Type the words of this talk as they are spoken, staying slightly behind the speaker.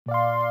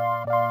Welcome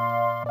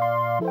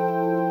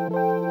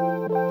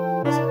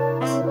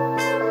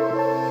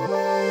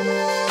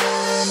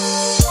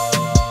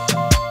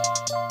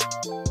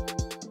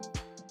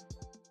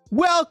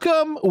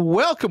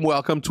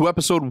to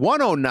episode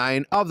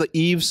 109 of the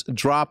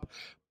Eavesdrop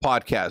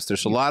podcast.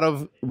 There's a lot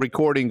of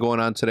recording going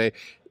on today.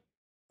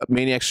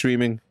 Maniac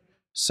streaming.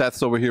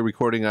 Seth's over here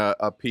recording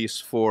a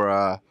piece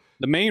for...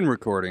 the main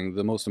recording,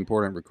 the most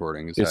important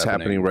recording is it's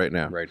happening right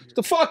now. Right.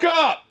 The fuck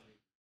up!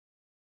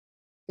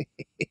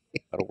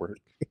 That'll work.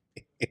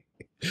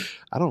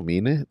 I don't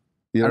mean it.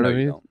 You know what I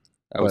mean?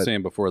 I was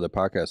saying before the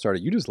podcast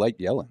started, you just like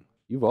yelling.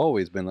 You've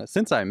always been like,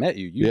 since I met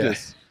you,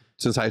 just...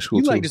 Since high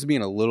school, you like just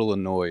being a little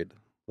annoyed.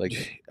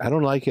 Like, I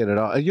don't like it at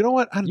all. You know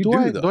what? Do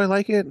I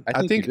like it?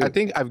 I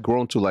think I've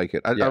grown to like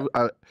it.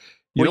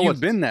 You've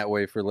been that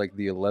way for like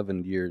the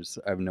 11 years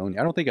I've known you.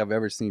 I don't think I've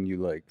ever seen you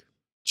like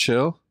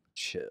chill.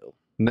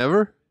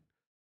 Never.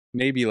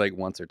 Maybe like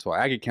once or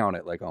twice. I could count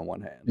it like on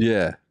one hand.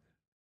 Yeah.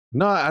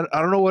 No, I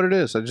don't know what it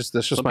is. That's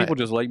just some people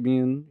just like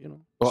being,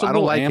 Well, I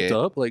don't like amped it.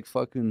 Up, like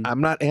fucking.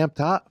 I'm not amped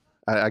up.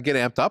 I get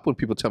amped up when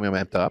people tell me I'm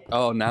amped up.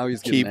 Oh, now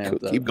he's getting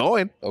amped up. Keep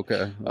going.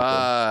 Okay.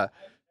 All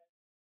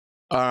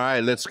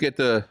right, let's get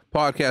the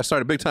podcast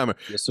started. Big timer.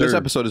 Yes, sir. This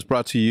episode is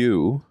brought to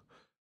you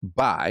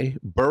by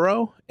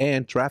Burrow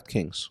and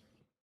DraftKings.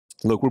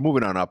 Look, we're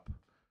moving on up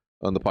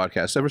on the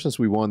podcast. Ever since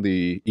we won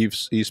the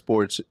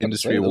Esports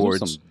Industry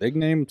Awards. Those are some big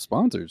name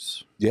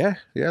sponsors. Yeah.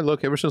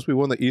 Look, ever since we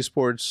won the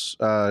Esports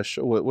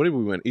show, what did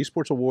we win?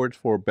 Esports Awards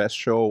for Best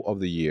Show of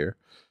the Year.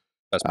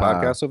 Best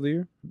podcast of the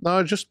year?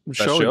 No, just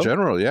show in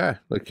general, yeah.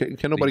 Like,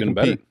 can nobody compete?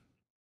 Better.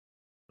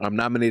 I'm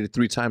nominated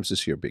 3 times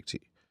this year, Big T.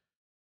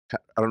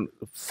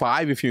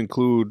 5 if you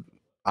include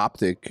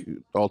Optic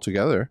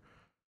altogether.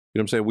 You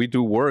know what I'm saying? We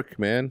do work,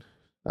 man.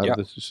 Yeah.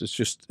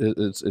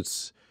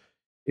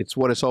 It's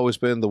what it's always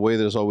been, the way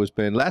that it's always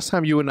been. Last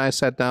time you and I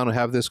sat down and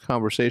have this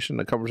conversation,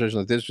 a conversation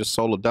like this, just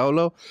solo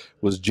dolo,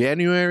 was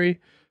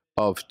January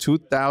of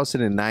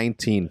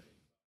 2019.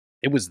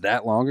 It was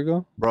that long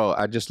ago? Bro,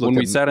 I just looked when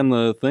we sat in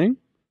the thing?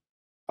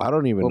 I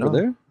don't even know. Over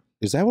there?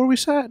 Is that where we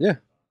sat? Yeah.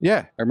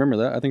 Yeah. I remember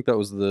that. I think that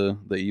was the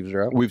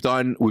Eavesdrop. We've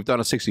done a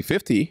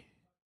 60-50.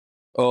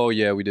 Oh,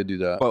 yeah, we did do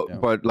that.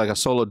 But like a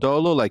solo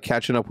dolo, like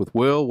catching up with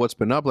Will, what's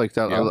been up? Like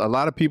that, a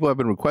lot of people have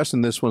been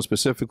requesting this one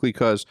specifically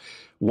because,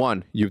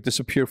 one, you've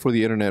disappeared for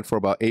the internet for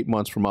about 8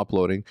 months from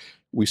uploading.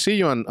 We see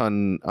you on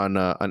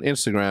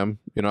Instagram.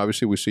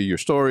 Obviously we see your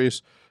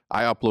stories.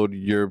 I upload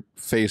your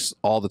face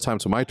all the time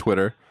to my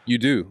Twitter. You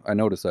do. I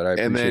noticed that. I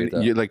appreciate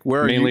that. You like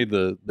where mainly are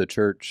you? the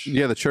church.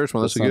 Yeah, the church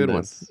one. That's a good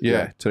one.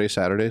 Yeah, today's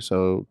Saturday,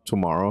 so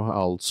tomorrow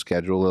I'll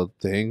schedule a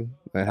thing.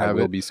 I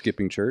will be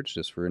skipping church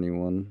just for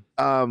anyone.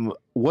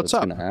 What's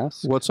up?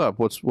 Ask. What's up?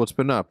 What's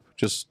been up?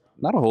 Just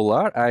not a whole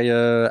lot. I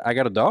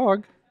got a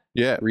dog.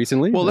 Yeah,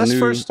 recently. Well, let's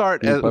first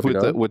start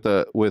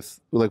with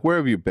like where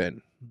have you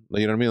been?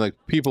 You know what I mean? Like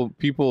people.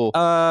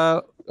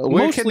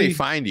 Where can they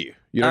find you?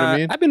 You know what I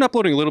mean? I've been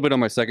uploading a little bit on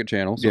my second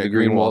channel, so the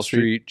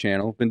GreenWallSt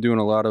channel. Been doing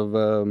a lot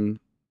of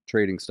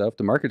trading stuff.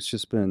 The market's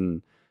just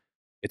been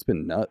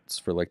nuts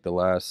for like the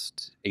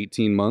last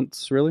 18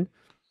 months, really.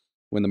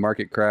 When the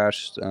market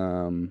crashed,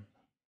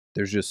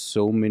 there's just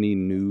so many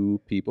new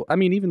people. I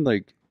mean,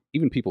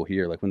 even people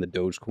here, like when the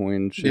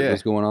Dogecoin shit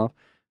was going off,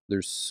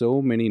 there's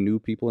so many new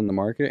people in the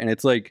market, and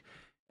it's like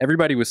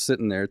everybody was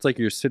sitting there. It's like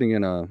you're sitting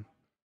in a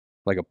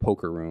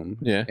poker room,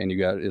 and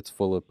it's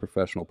full of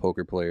professional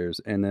poker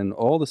players, and then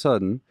all of a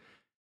sudden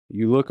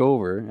you look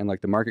over and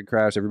like the market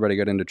crashed, everybody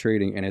got into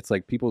trading, and it's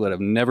like people that have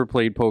never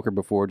played poker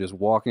before just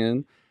walk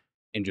in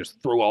and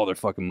just throw all their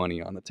fucking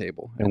money on the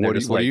table. And what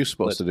are you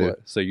supposed to do?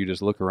 So you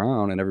just look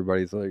around and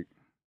everybody's like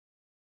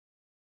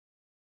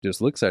just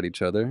looks at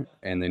each other,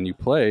 and then you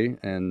play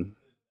and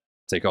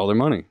take all their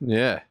money.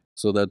 Yeah.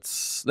 So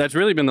that's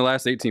really been the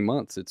last 18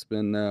 months. It's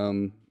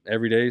been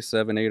every day,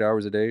 7-8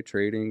 hours a day,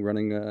 trading,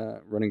 running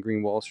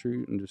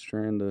GreenWallSt, and just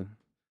trying to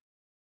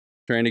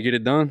get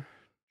it done,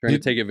 trying to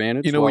take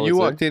advantage. When you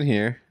walked in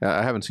here,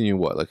 I haven't seen you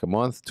like a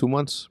month, 2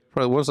 months.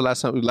 Probably. When was the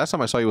last time? Last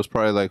time I saw you was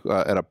probably like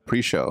at a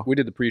pre-show. We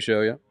did the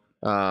pre-show, yeah.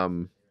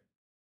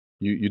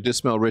 You did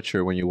smell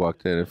richer when you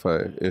walked in,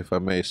 if I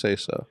may say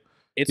so.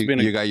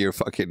 You got your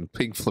fucking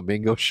pink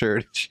flamingo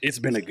shirt. It's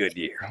been a good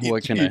year.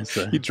 What can I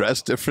say? You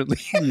dress differently.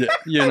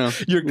 Yeah,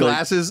 your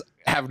glasses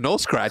have no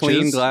scratches.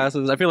 Clean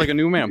glasses. I feel like a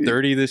new man. I'm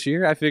 30 this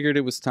year. I figured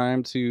it was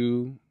time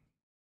to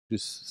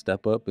just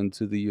step up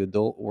into the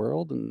adult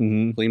world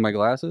and clean my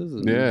glasses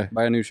and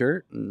buy a new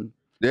shirt. And,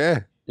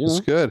 it's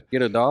good.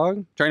 Get a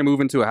dog. Trying to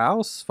move into a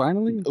house,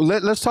 finally.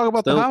 Let's talk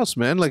about the house,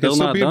 man. Like, it's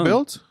still being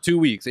built? 2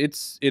 weeks.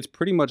 It's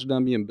pretty much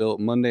done being built.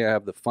 Monday, I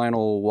have the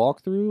final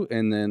walkthrough,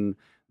 and then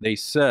they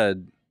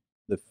said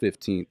the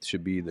 15th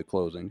should be the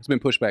closing. It's been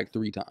pushed back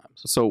 3 times.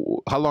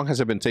 So how long has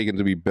it been taken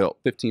to be built?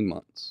 15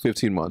 months.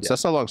 15 months. Yeah.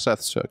 That's how long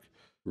Seth took.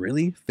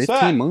 Really?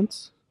 15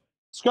 months?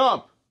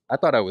 Scump. I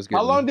thought I was getting...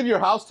 How long did your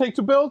house take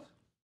to build?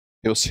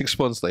 It was 6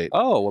 months late.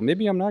 Oh, well,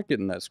 maybe I'm not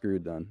getting that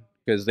screwed then.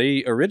 Because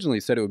they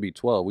originally said it would be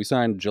 12. We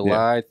signed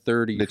July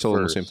 31st. They told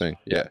him the same thing.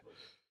 Yeah.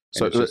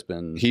 So it's just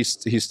been... he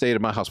stayed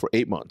at my house for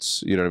 8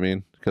 months. You know what I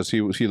mean? because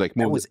he like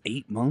moved. That was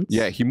 8 months.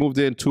 Yeah, he moved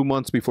in 2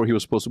 months before he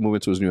was supposed to move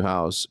into his new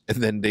house, and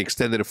then they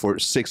extended it for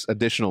 6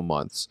 additional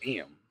months.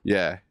 Damn.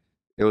 Yeah,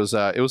 it was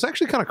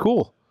actually kind of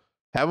cool.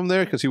 Have him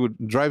there because he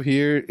would drive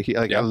here. He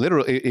like I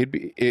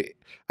literally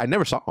I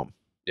never saw him.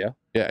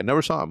 Yeah, I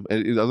never saw him.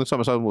 The only time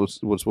I saw him was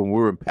when we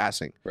were in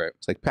passing. Right.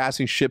 It's like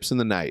passing ships in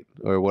the night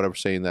or whatever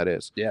saying that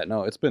is. Yeah,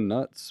 no, it's been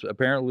nuts.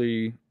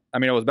 Apparently, I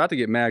mean, I was about to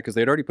get mad because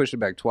they'd already pushed it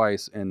back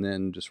twice, and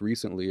then just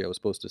recently I was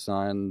supposed to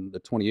sign the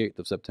 28th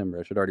of September.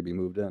 I should already be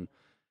moved in.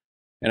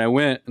 And I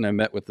went and I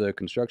met with the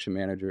construction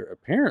manager.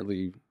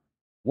 Apparently,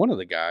 one of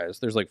the guys,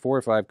 there's like 4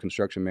 or 5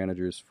 construction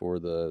managers for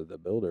the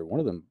builder. One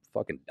of them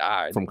fucking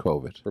died From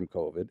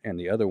COVID. And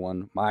the other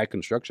one, my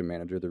construction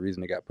manager, the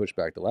reason it got pushed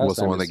back the last time. Was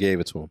the one that gave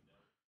it to him?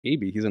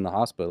 Maybe. He's in the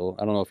hospital.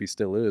 I don't know if he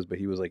still is, but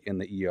he was like in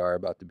the ER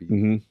about to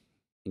be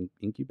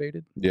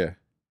incubated? Yeah.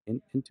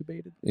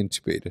 Intubated?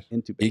 Intubated.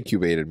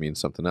 Incubated means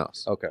something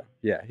else. Okay.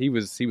 Yeah, he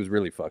was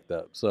really fucked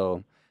up.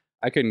 So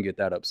I couldn't get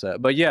that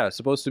upset. But yeah,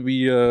 supposed to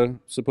be the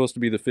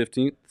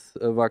 15th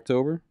of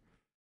October.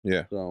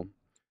 Yeah. So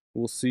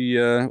we'll see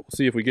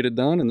if we get it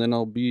done, and then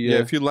I'll be yeah.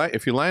 If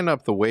you line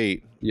up the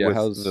weight, yeah,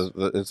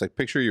 it's like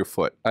picture your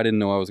foot. I didn't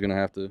know I was gonna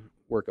have to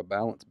work a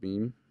balance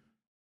beam,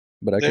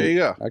 but there you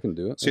go. I can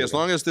do it. See, as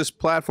long as this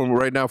platform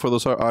right now for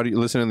those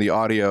listening to the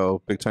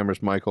audio, Big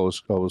Timers Michael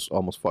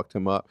almost fucked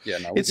him up. Yeah,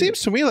 no, it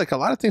seems to me like a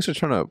lot of things are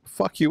trying to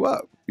fuck you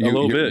up. A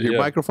little bit. Your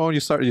microphone, you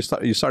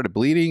started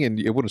bleeding and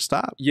it wouldn't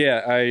stop.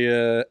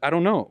 Yeah, I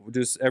don't know.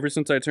 Just ever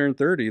since I turned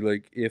 30,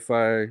 like if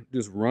I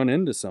just run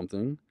into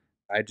something,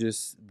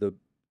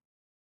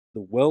 the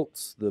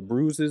welts, the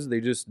bruises,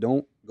 they just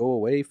don't go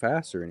away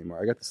faster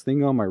anymore. I got this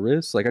thing on my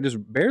wrist. Like I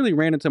just barely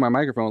ran into my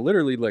microphone.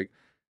 Literally like,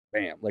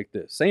 bam, like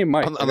this. Same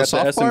mic. On the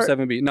soft part?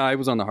 SM7B. No, it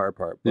was on the hard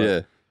part. But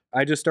yeah.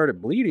 I just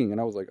started bleeding and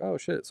I was like, oh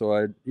shit. So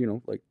I,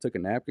 like took a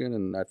napkin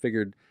and I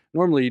figured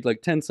normally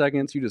like 10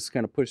 seconds, you just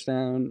kind of push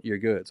down, you're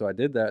good. So I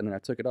did that and then I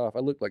took it off. I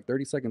looked like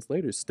 30 seconds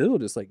later, still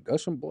just like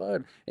gushing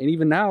blood. And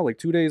even now, like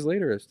 2 days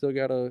later, I still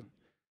got a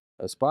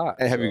spot.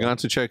 Hey, have you gone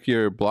to check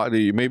your blood?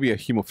 You may be a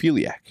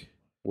hemophiliac.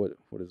 What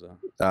is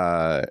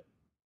that?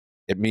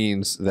 It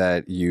means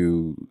that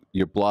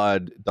your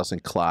blood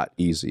doesn't clot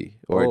easy,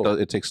 or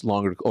it takes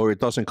longer, or it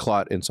doesn't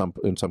clot in some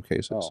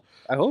cases. Oh,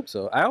 I hope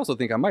so. I also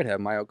think I might have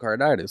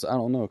myocarditis. I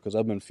don't know because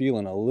I've been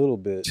feeling a little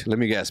bit. Let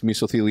me guess,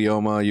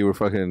 mesothelioma. You were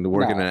fucking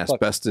working in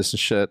asbestos and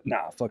shit.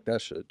 Nah, fuck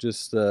that shit.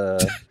 Just I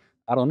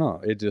don't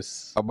know. It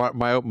just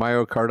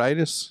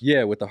myocarditis.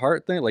 Yeah, with the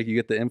heart thing, like you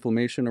get the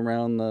inflammation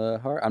around the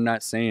heart. I'm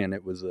not saying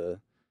it was a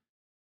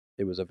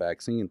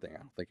vaccine thing. I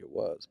don't think it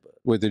was. But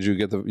wait, did you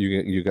get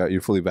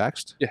you're fully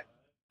vaxxed? Yeah.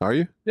 Are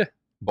you? Yeah.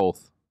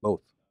 Both.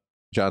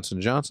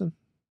 Johnson & Johnson?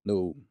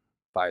 No,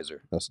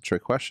 Pfizer. That's a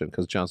trick question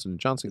because Johnson &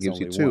 Johnson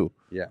gives you 2. One.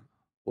 Yeah.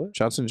 What?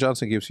 Johnson &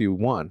 Johnson gives you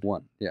 1.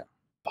 1. Yeah.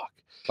 Fuck.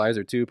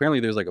 Pfizer 2. Apparently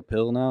there's like a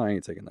pill now. I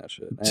ain't taking that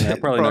shit. And I'm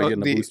probably not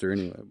getting a booster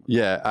anyway.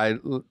 Yeah,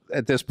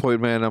 at this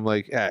point, man, I'm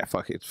like,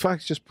 fuck it.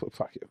 Fuck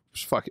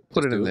it.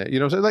 Put it in there. You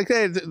know what I'm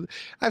saying? Like,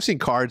 I've seen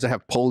cards that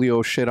have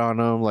polio shit on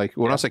them. Like,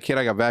 when I was a kid,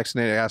 I got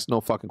vaccinated. I asked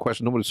no fucking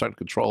question. Nobody's trying to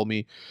control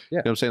me. Yeah. You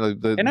know what I'm saying? Like,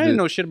 and I didn't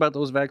know shit about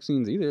those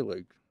vaccines either.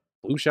 Like,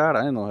 flu shot,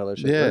 I didn't know how that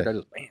shit worked. I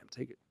just, bam,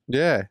 take it.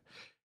 Yeah.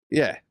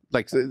 Yeah.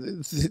 Like,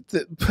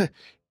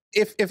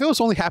 if it was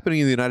only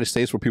happening in the United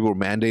States where people were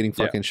mandating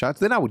fucking shots,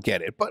 then I would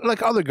get it. But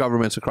like other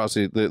governments across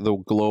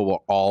the globe are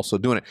also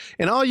doing it.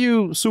 And all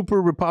you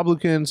super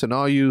Republicans and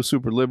all you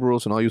super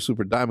liberals and all you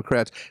super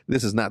Democrats,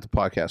 this is not the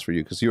podcast for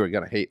you because you are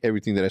gonna hate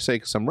everything that I say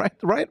because I'm right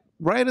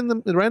in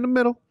the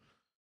middle.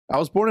 I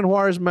was born in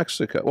Juarez,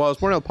 Mexico. Well, I was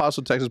born in El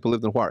Paso, Texas, but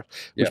lived in Juarez,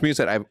 which means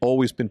that I've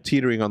always been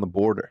teetering on the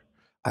border.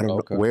 I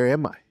don't know, where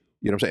am I?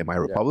 You know what I'm saying? Am I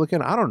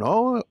Republican? I don't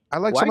know. I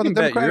like some of the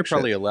Democratic You're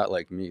probably a lot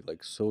like me.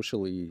 Like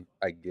socially,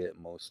 I get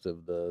most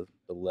of the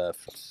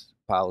left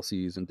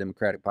policies and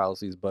Democratic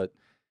policies, but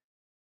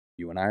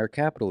you and I are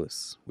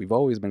capitalists. We've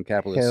always been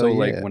capitalists. Hell so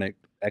like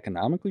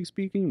economically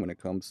speaking, when it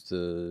comes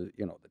to,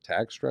 the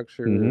tax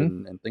structure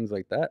and things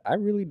like that, I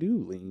really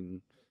do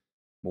lean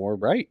more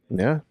right.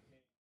 Yeah.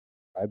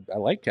 I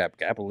like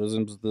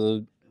capitalism's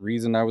the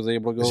reason I was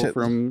able to go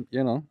from,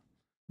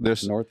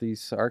 There's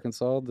Northeast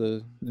Arkansas.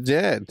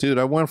 Yeah, dude,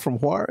 I went from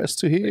Juarez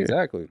to here.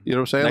 Exactly. You know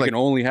what I'm saying? That can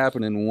only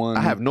happen in one.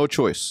 I have no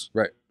choice.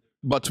 Right.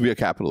 But to be a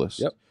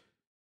capitalist. Yep.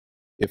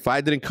 If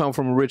I didn't come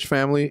from a rich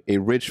family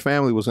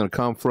was going to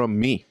come from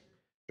me.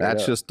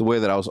 That's just the way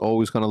that I was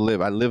always going to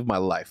live. I live my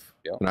life.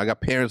 Yep. I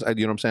got parents. You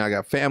know what I'm saying? I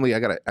got family. I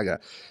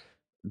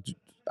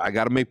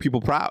got to make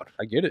people proud.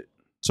 I get it.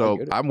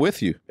 So I'm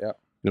with you. Yeah. You know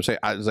what I'm saying?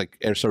 I was like,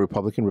 as a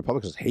Republican,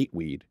 Republicans hate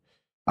weed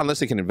unless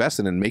they can invest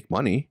in it and make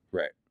money.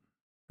 Right.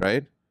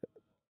 Right.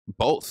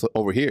 Both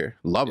over here.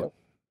 Love it. You know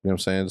what I'm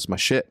saying? It's my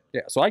shit.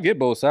 Yeah, so I get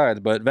both sides,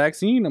 but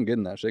vaccine, I'm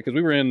getting that shit. Because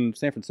we were in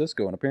San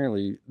Francisco, and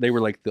apparently they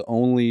were like the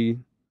only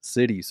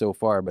city so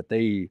far, but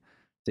to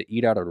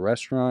eat out at a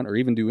restaurant or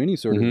even do any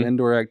sort of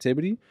indoor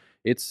activity,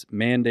 it's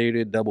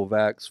mandated double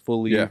vax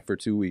fully for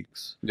 2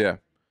 weeks. Yeah.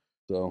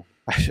 So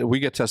we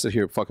get tested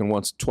here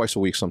fucking twice a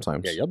week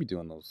sometimes. Yeah, y'all be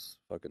doing those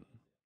fucking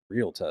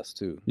real test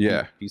too.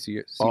 Yeah.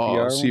 CPR.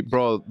 Oh, see,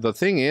 bro, the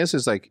thing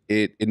is like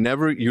you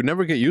never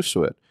get used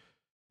to it.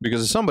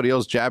 Because there's somebody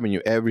else jabbing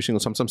you every single.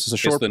 Sometimes it's a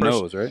short person.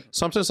 nose, right?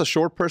 Sometimes it's a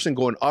short person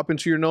going up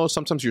into your nose.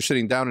 Sometimes you're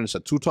sitting down and it's a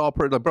too tall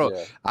person. Like, bro,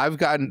 I've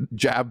gotten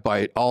jabbed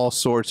by all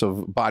sorts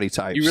of body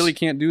types. You really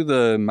can't do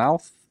the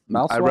mouth.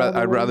 I'd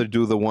rather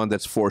do the one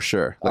that's for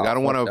sure. Like I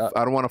don't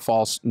want a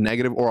false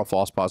negative or a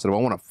false positive. I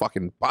want a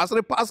fucking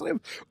positive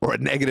or a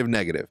negative.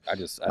 I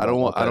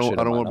don't want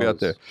to be out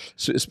there.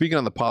 So, speaking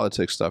on the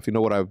politics stuff, you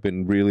know what I've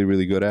been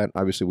really good at?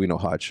 Obviously, we know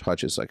Hutch.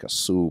 Hutch is like a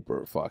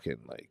super fucking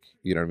like,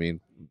 you know what I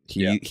mean?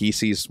 He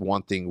sees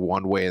one thing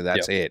one way and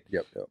that's it.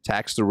 Yep.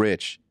 Tax the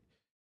rich.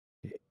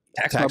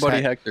 Tax my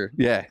buddy Hector.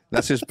 Yeah,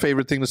 that's his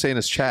favorite thing to say in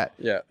his chat.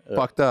 Yeah.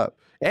 Fucked up.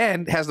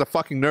 And has the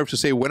fucking nerve to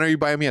say, when are you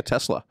buying me a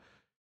Tesla?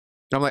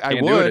 I'm like,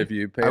 I would if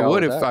you pay. I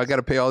would if I got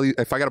to pay all these.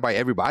 If I got to buy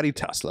everybody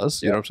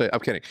Teslas, you know what I'm saying? I'm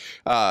kidding.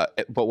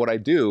 But what I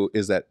do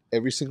is that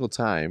every single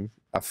time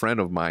a friend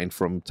of mine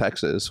from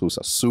Texas, who's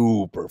a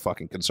super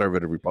fucking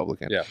conservative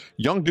Republican,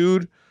 young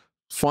dude,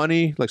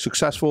 funny, like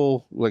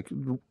successful, like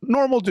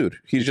normal dude.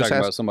 He's just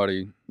talking about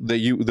somebody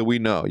that we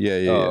know.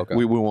 Yeah. Okay.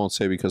 We won't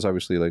say because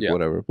obviously like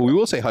whatever. But we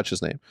will say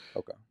Hutch's name.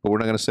 Okay. But we're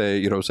not gonna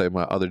say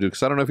my other dude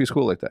because I don't know if he's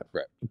cool like that.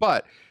 Right.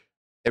 But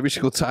every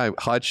single time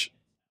Hutch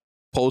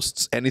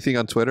posts anything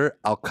on Twitter,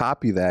 I'll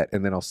copy that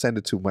and then I'll send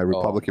it to my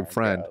Republican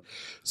friend. God.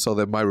 So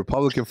that my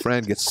Republican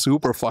friend gets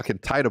super fucking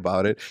tight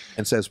about it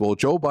and says, well,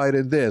 Joe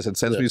Biden this, and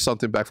sends me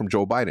something back from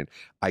Joe Biden.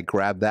 I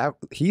grab that.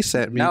 He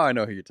sent me. Now I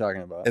know who you're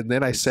talking about. And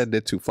then I send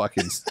it to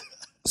fucking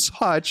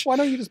Hutch. Why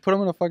don't you just put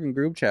them in a fucking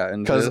group chat?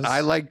 Because I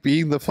like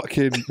being the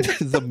fucking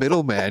the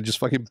middleman, just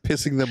fucking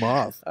pissing them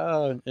off.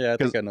 Yeah, I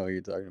think I know what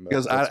you're talking about.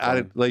 Because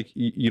I like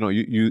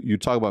you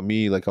talk about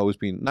me like always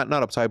being not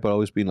uptight, but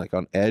always being like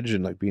on edge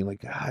and like being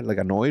like God, like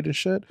annoyed and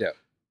shit. Yeah,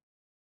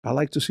 I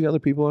like to see other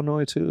people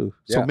annoyed too.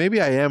 So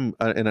maybe I am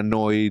an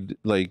annoyed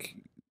like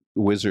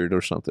wizard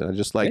or something. I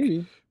just like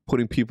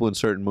putting people in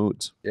certain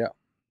moods. Yeah,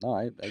 no,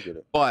 I get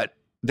it. But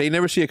they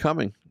never see it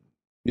coming.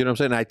 You know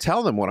what I'm saying? I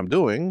tell them what I'm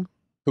doing.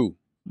 Who?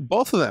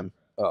 Both of them.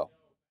 Oh.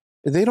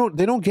 They don't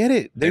get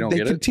it. They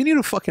continue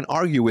to fucking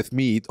argue with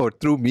me or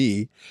through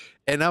me.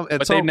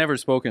 But they've never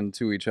spoken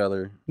to each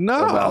other.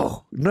 No.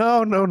 Hell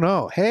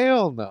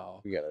no.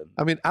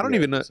 I mean, I don't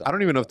even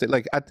know if they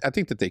like I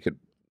think that they could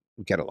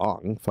get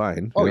along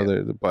fine.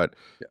 But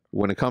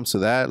when it comes to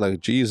that,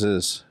 like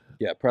Jesus.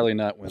 Yeah, probably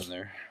not when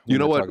they're You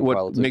know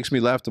what makes me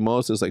laugh the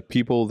most is like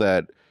people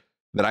that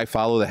I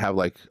follow that have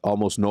like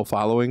almost no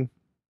following.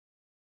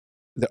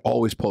 They're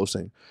always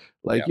posting.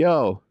 Like,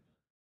 yo,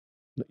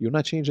 you're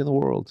not changing the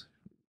world.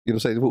 You know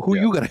what I'm saying?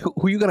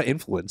 Who you gonna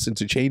influence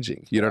into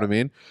changing? You know what I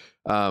mean?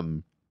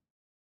 Talking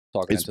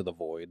into the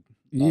void.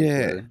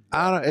 Yeah.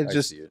 I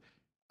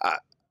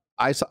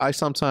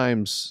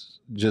sometimes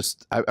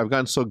just I've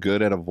gotten so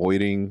good at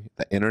avoiding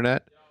the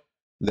internet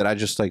that I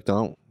just like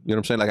don't. You know what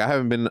I'm saying? Like I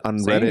haven't been on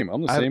Reddit.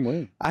 I'm the same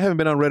way. I haven't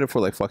been on Reddit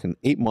for like fucking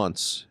 8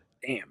 months.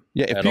 Damn.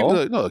 Yeah,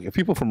 if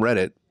people from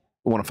Reddit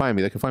want to find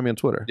me, they can find me on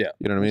Twitter. Yeah,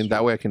 you know what I mean.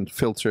 That way, I can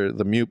filter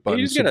the mute button.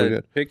 You just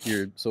gotta pick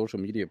your social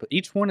media, but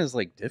each one is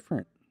like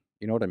different.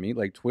 You know what I mean?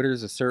 Like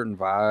Twitter's a certain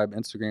vibe,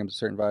 Instagram's a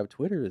certain vibe.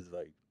 Twitter is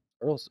like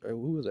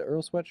who was it?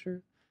 Earl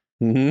Sweatshirt.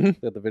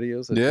 That the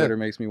videos that Twitter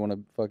makes me want to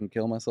fucking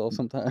kill myself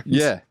sometimes.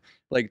 Yeah,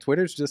 like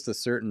Twitter's just a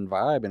certain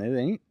vibe,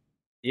 and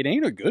it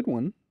ain't a good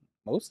one.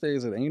 Most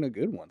days it ain't a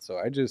good one. So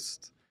I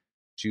just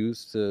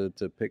choose to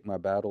pick my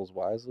battles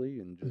wisely,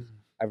 and just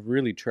I've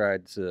really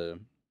tried to,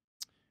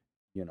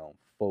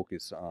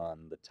 focus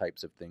on the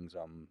types of things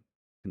I'm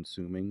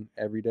consuming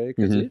every day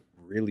because it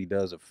really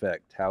does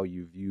affect how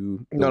you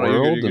view the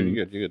world.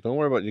 You're good. Don't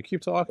worry about it. You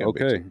keep talking.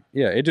 Okay.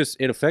 Yeah,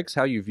 it affects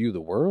how you view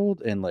the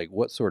world and like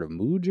what sort of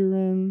mood you're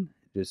in,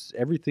 just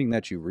everything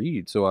that you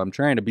read. So I'm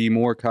trying to be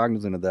more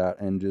cognizant of that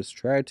and just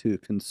try to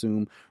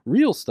consume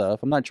real stuff.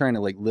 I'm not trying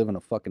to like live in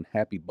a fucking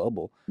happy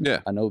bubble.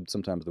 Yeah. I know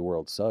sometimes the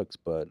world sucks,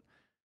 but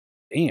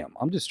damn,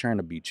 I'm just trying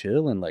to be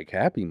chill and like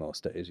happy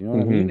most days. You know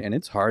what I mean? And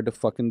it's hard to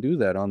fucking do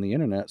that on the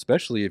internet,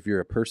 especially if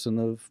you're a person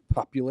of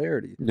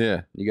popularity.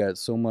 Yeah. You got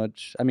so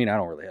much. I mean, I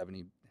don't really have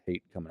any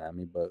hate coming at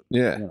me, but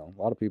a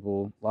lot of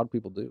people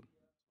do.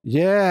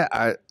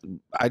 Yeah.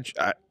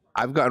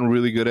 I've gotten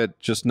really good at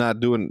just not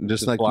doing,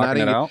 just like not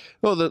even. Out?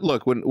 Well,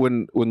 look,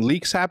 when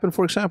leaks happen,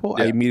 for example,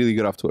 I immediately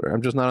get off Twitter.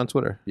 I'm just not on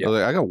Twitter. Yeah.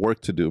 I got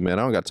work to do, man.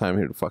 I don't got time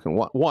here to fucking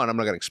one. I'm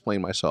not gonna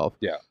explain myself.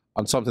 Yeah.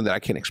 On something that I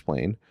can't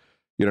explain.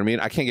 You know what I mean?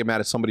 I can't get mad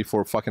at somebody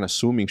for fucking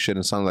assuming shit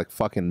and sounding like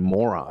fucking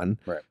moron.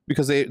 Right.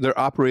 Because they're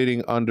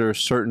operating under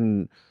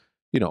certain,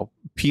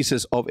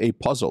 pieces of a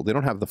puzzle. They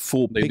don't have the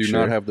full picture. They do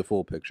not have the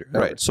full picture.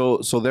 Right. So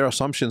their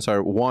assumptions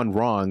are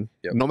wrong.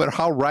 Yep. No matter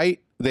how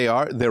right they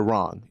are, they're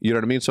wrong. You know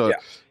what I mean? So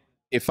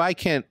if I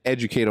can't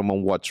educate them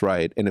on what's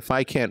right, and if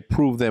I can't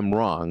prove them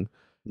wrong,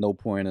 no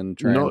point in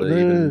trying to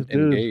even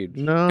engage.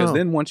 No. Because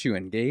then once you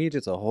engage,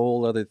 it's a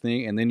whole other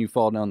thing, and then you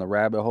fall down the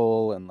rabbit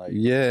hole and like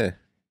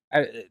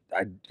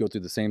I go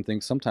through the same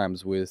thing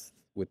sometimes with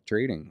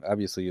trading.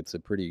 Obviously, it's a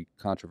pretty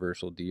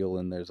controversial deal,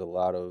 and there's a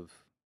lot of,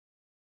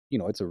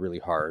 it's a really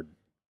hard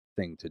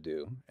thing to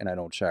do, and I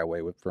don't shy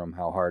away from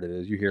how hard it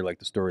is. You hear like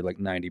the story, like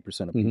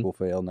 90% of people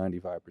fail,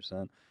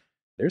 95%.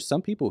 There's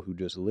some people who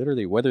just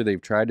literally, whether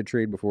they've tried to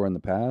trade before in the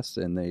past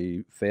and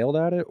they failed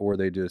at it, or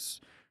they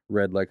just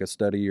read like a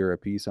study or a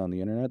piece on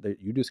the internet,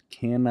 that you just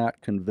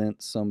cannot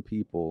convince some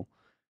people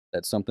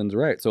that something's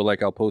right. So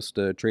like I'll post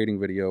a trading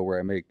video where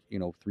I make, you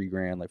know, $3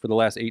 grand. Like for the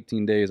last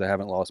 18 days, I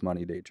haven't lost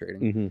money day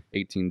trading.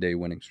 18-day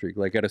winning streak.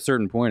 Like at a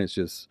certain point, it's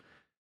just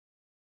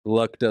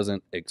luck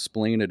doesn't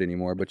explain it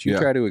anymore. But you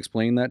try to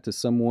explain that to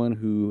someone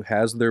who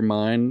has their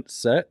mind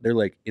set, they're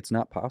like, it's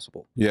not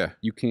possible. Yeah.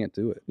 You can't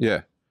do it.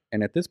 Yeah.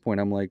 And at this point,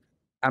 I'm like,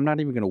 I'm not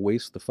even going to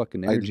waste the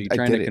fucking energy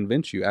trying to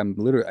convince you. I'm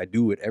literally, I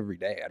do it every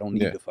day. I don't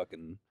need to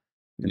fucking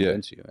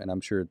convince you. And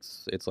I'm sure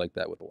it's like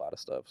that with a lot of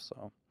stuff.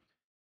 So,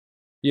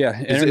 yeah.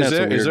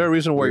 Is there a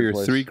reason why your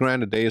 $3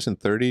 grand a day isn't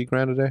 30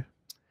 grand a day?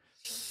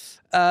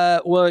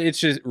 Well, it's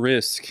just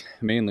risk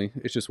mainly.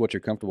 It's just what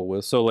you're comfortable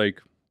with. So,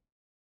 like,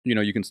 you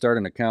know, you can start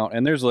an account,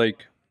 and there's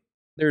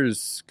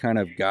kind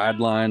of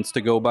guidelines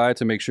to go by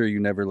to make sure you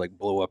never like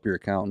blow up your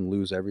account and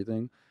lose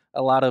everything.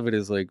 A lot of it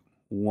is like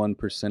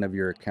 1% of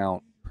your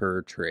account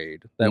per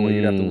trade. That way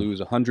you'd have to lose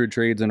 100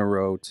 trades in a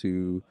row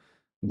to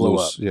blow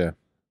up. Yeah.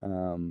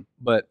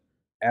 But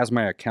as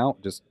my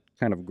account just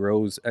kind of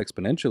grows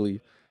exponentially,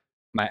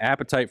 my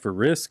appetite for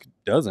risk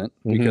doesn't,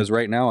 because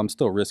right now I'm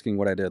still risking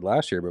what I did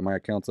last year, but my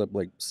account's up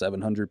like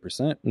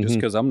 700% just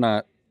because I'm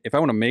not, if I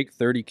want to make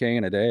 30K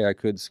in a day, I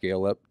could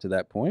scale up to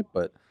that point,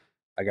 but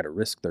I got to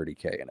risk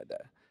 30K in a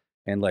day.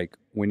 And like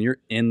when you're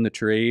in the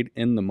trade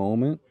in the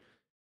moment,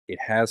 it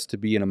has to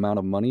be an amount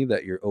of money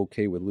that you're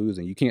okay with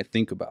losing. You can't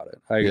think about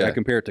it. I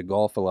compare it to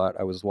golf a lot.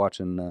 I was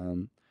watching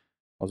the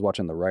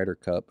Ryder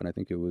Cup, and I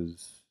think it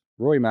was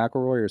Roy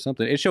McIlroy or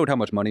something. It showed how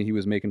much money he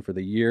was making for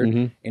the year,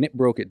 and it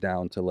broke it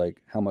down to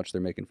like how much they're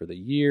making for the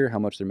year, how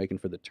much they're making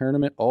for the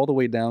tournament, all the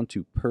way down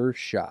to per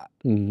shot.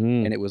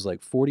 And it was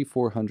like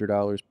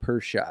 $4,400 per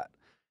shot.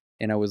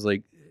 And I was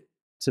like,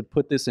 to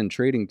put this in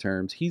trading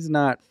terms, he's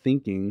not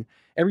thinking,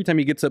 every time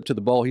he gets up to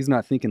the ball, he's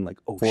not thinking like,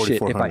 oh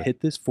shit, if I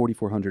hit this,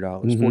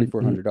 $4,400,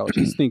 $4,400.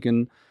 He's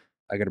thinking,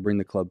 I got to bring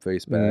the club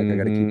face back. I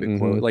got to keep it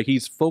close. Like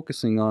he's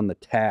focusing on the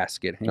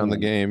task at hand. On the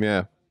game,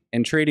 yeah.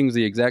 And trading's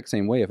the exact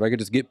same way. If I could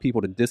just get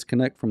people to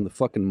disconnect from the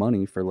fucking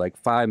money for like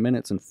 5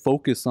 minutes and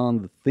focus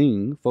on the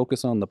thing,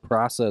 focus on the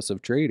process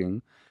of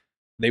trading,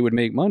 they would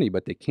make money,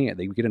 but they can't.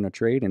 They get in a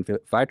trade, and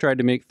if I tried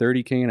to make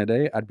 30K in a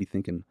day, I'd be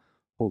thinking,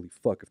 holy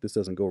fuck, if this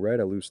doesn't go right,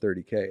 I lose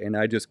 30K. And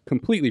I just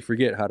completely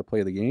forget how to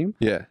play the game.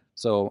 Yeah.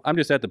 So I'm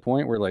just at the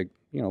point where, like,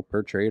 you know,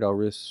 per trade, I'll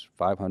risk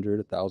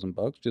 500,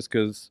 $1,000 just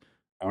because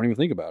I don't even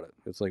think about it.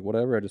 It's like,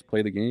 whatever, I just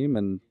play the game,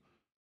 and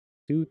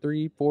 2,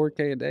 3,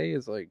 4K a day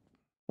is like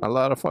a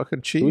lot of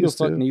fucking cheese. Who the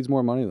fuck needs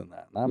more money than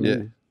that? Not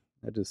me.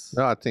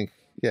 No, I think,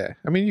 yeah.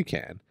 I mean, you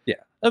can. Yeah.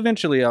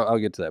 Eventually, I'll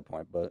get to that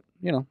point, but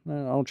you know, I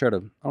don't try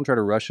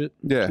to rush it.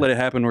 Yeah. Just let it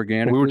happen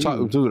organically. We were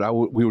talking, dude.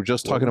 We were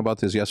just talking about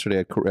this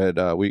yesterday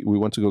at we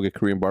went to go get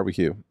Korean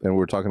barbecue, and we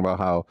were talking about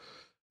how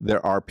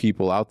there are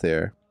people out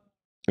there,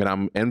 and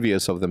I'm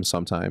envious of them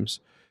sometimes,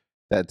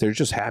 that they're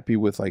just happy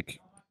with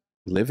like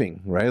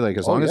living, right? Like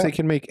as long as they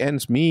can make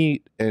ends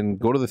meet and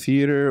go to the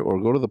theater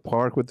or go to the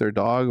park with their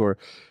dog or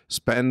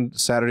spend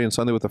Saturday and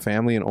Sunday with the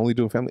family and only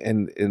doing family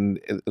and in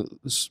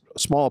a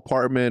small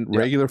apartment,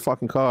 regular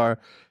fucking car,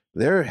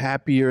 they're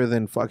happier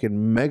than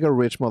fucking mega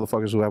rich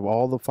motherfuckers who have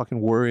all the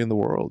fucking worry in the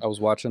world. I was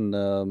watching,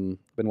 been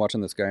watching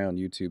this guy on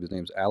YouTube. His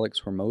name's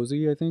Alex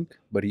Hormozy, I think,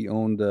 but he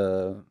owned,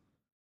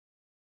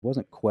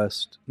 wasn't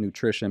Quest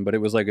Nutrition, but it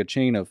was like a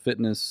chain of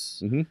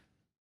fitness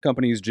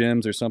companies,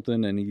 gyms or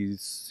something, and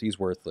he's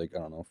worth like, I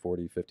don't know,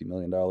 $40-50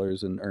 million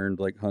and earned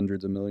like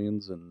hundreds of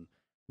millions, and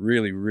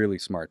really, really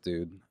smart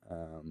dude.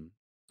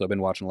 So I've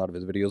been watching a lot of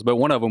his videos, but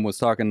one of them was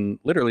talking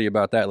literally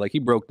about that. Like he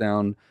broke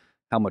down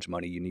how much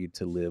money you need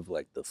to live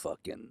like the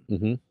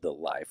fucking the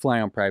life,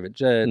 fly on private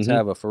jets,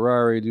 have a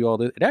Ferrari, do all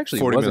this. It actually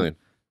 40 wasn't. million.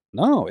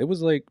 No, it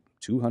was like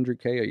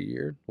 200K a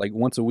year, like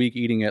once a week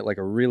eating at like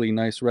a really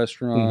nice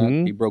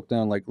restaurant. He broke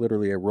down like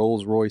literally a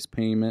Rolls Royce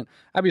payment.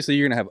 Obviously,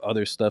 you're gonna have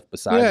other stuff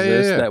besides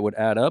this that would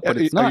add up, but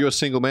it's not. Are you a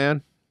single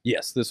man?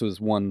 Yes, this was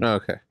one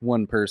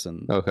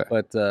person. Okay.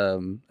 But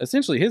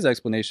essentially his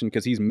explanation,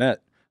 because he's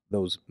met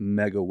those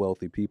mega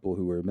wealthy people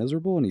who are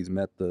miserable, and he's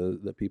met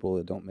the people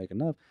that don't make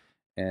enough.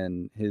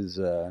 And his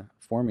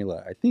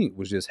formula, I think,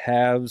 was just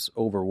haves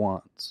over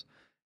wants.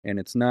 And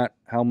it's not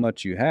how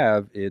much you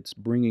have, it's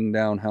bringing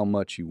down how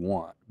much you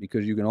want,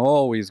 because you can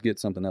always get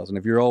something else. And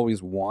if you're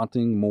always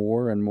wanting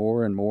more and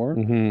more and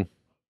more,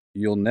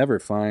 you'll never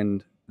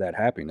find that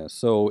happiness.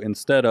 So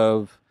instead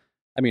of,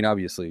 I mean,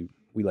 obviously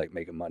we like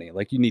making money.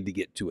 Like you need to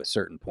get to a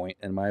certain point,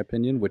 in my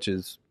opinion, which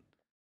is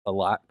a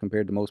lot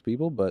compared to most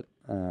people. But,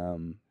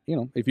 you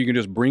know, if you can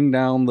just bring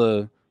down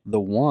the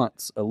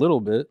wants a little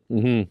bit,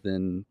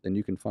 then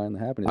you can find the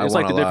happiness. It's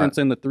like the difference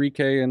in the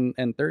 3K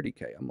and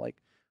 30K. I'm like,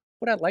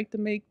 would I like to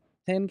make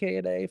 10K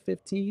a day,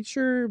 15?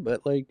 Sure,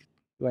 but like,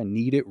 do I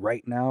need it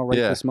right now,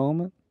 this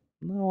moment?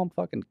 No, I'm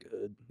fucking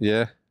good.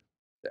 Yeah.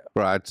 Yeah.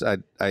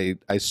 Bro,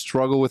 I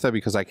struggle with that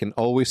because I can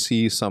always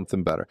see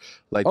something better.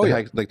 Like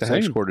the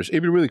hex quarters.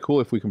 It'd be really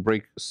cool if we can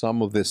break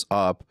some of this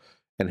up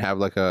and have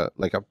like a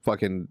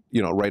fucking,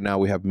 you know, right now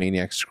we have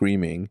Maniac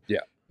Screaming. Yeah.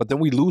 But then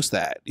we lose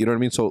that. You know what I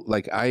mean? So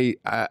like I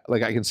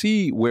can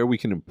see where we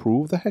can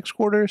improve the hex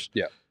quarters.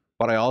 Yeah.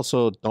 But I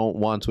also don't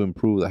want to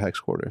improve the hex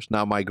quarters.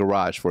 Now, my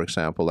garage, for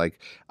example, like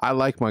I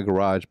like my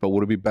garage, but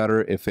would it be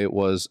better if it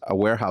was a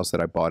warehouse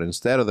that I bought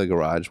instead of the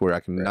garage, where I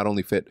can not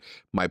only fit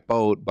my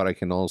boat, but I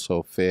can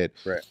also fit,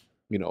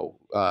 you know,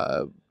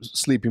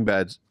 sleeping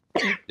beds.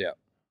 Yeah.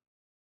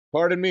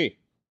 Pardon me.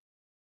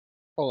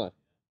 Hold on.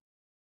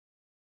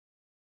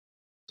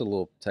 It's a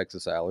little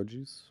Texas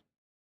allergies.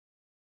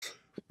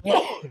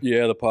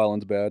 Yeah, the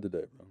pollen's bad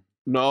today, bro.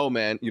 No,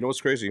 man. You know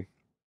what's crazy?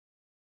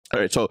 All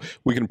right, so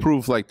we can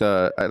prove like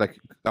like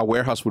a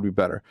warehouse would be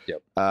better.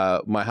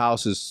 Yep. My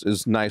house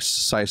is nice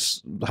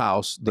size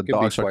house. The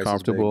dogs are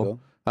comfortable.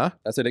 Huh?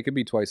 I said it could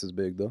be twice as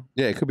big though.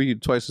 Yeah, it could be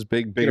twice as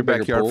big. Bigger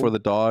backyard for the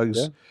dogs.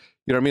 Yeah.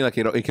 You know what I mean? Like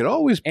it could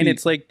always be. And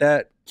it's like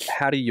that.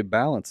 How do you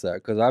balance that?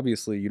 Because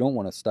obviously you don't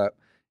want to stop.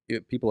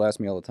 People ask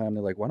me all the time.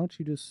 They're like, "Why don't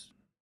you just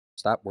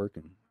stop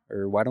working?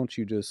 Or why don't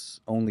you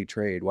just only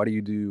trade? Why do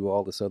you do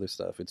all this other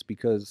stuff?" It's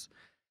because,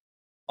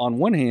 on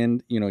one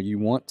hand, you know, you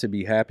want to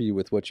be happy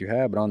with what you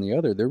have, but on the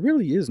other, there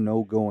really is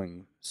no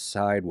going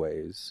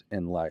sideways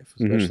in life,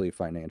 especially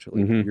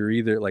financially. You're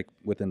either like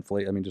with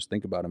inflation. I mean, just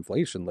think about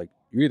inflation. Like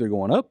you're either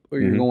going up or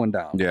you're going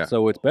down. Yeah.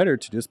 So it's better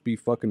to just be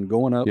fucking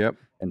going up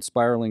and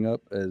spiraling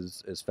up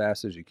as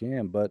fast as you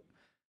can. But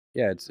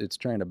yeah, it's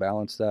trying to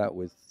balance that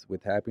with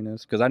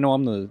happiness. Because I know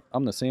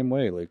I'm the same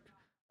way. Like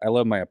I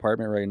love my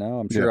apartment right now.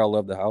 I'm sure I'll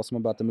love the house I'm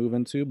about to move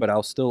into, but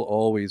I'll still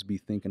always be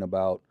thinking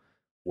about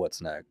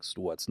what's next.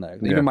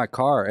 Even my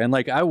car. And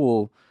like I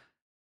will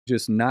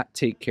just not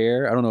take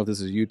care. I don't know if this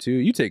is you too.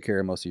 You take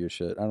care of most of your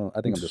shit.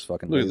 I think I'm just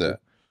fucking lazy. Look at that.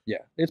 Yeah,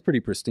 it's pretty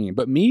pristine.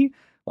 But me,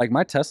 like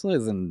my Tesla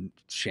is in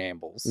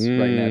shambles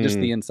right now, just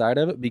the inside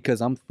of it,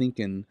 because I'm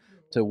thinking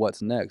to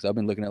what's next. I've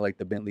been looking at like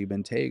the Bentley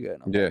Bentayga,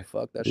 and I'm like,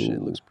 fuck, that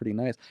shit looks pretty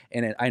nice.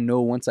 And I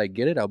know once I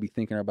get it, I'll be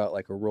thinking about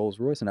like a Rolls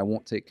Royce, and I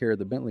won't take care of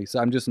the Bentley. So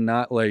I'm just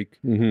not like,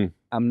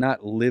 I'm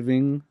not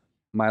living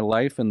my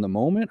life in the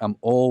moment. I'm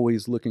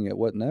always looking at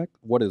what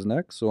is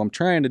next. So I'm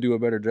trying to do a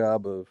better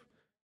job of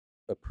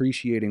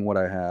appreciating what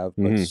I have,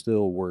 but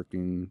still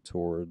working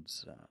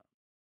towards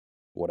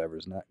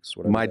whatever's next.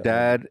 My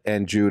dad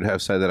and Jude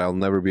have said that I'll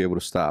never be able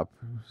to stop.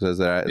 Says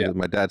that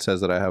my dad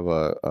says that I have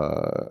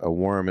a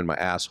worm in my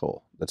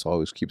asshole that's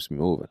always keeps me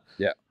moving.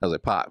 Yeah, I was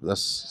like, Pop,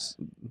 that's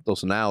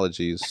those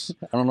analogies.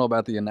 I don't know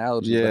about the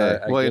analogy. Yeah,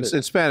 but well, in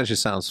Spanish it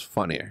sounds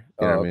funnier.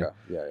 You know what I mean?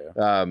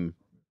 Yeah.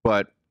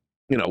 But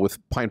you know, with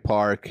Pine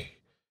Park,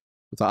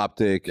 with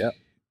Optic,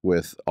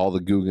 with all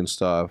the Guggen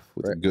stuff,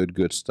 with the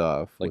good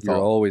stuff. Like you're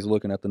always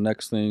looking at the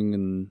next thing,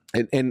 and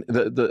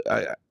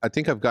I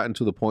think I've gotten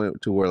to the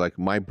point to where like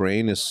my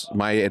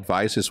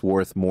advice is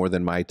worth more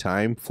than my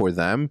time for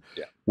them.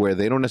 Yeah. Where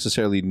they don't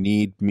necessarily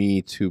need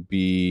me to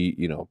be,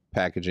 you know,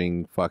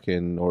 packaging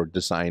fucking or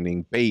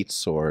designing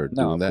baits or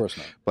doing that. Of course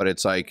not. But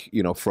it's like,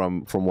 you know,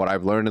 from what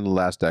I've learned in the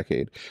last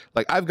decade,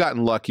 like I've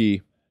gotten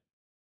lucky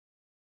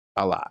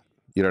a lot.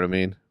 You know what I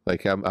mean?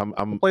 Like plays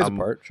a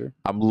part, sure.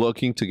 I'm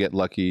looking to get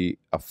lucky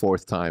a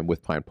fourth time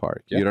with Pine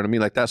Park. You know what I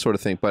mean? Like that sort of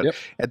thing. But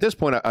at this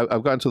point,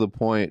 I've gotten to the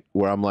point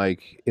where I'm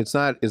like, it's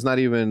not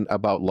even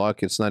about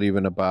luck. It's not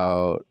even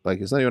about like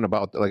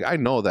I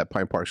know that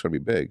Pine Park's gonna be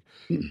big.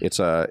 It's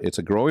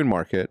a growing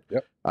market.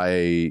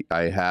 I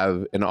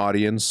have an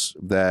audience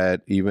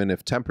that even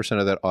if 10%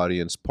 of that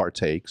audience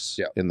partakes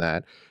in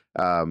that,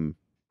 and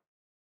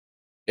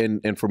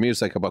for me,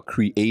 it's like about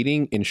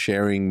creating and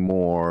sharing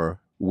more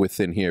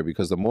within here,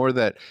 because the more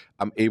that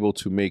I'm able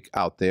to make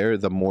out there,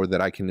 the more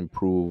that I can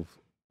improve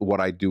what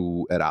I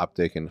do at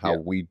Optic and how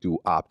we do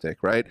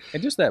Optic, right?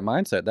 And just that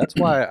mindset. That's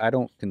why I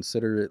don't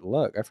consider it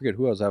luck. I forget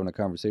who I was having a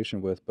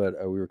conversation with, but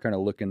we were kind of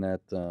looking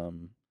at, I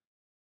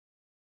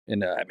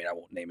mean, I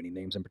won't name any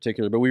names in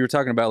particular, but we were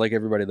talking about like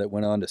everybody that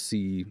went on to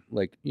see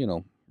like, you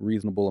know,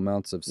 reasonable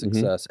amounts of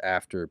success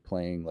after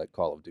playing like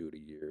Call of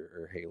Duty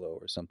or Halo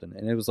or something.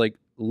 And it was like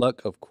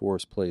luck, of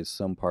course, plays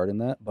some part in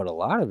that, but a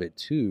lot of it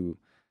too,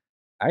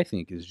 I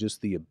think, is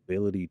just the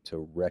ability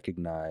to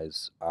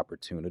recognize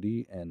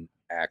opportunity and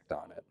act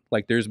on it.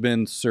 Like there's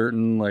been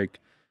certain like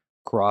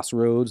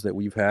crossroads that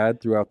we've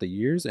had throughout the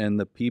years, and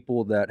the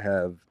people that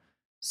have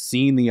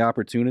seen the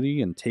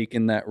opportunity and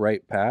taken that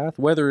right path,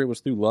 whether it was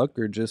through luck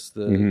or just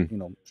the you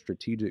know,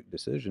 strategic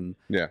decision.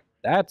 Yeah.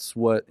 That's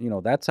what, you know,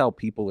 that's how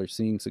people are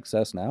seeing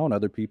success now, and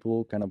other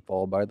people kind of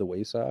fall by the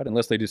wayside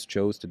unless they just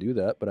chose to do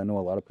that. But I know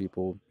a lot of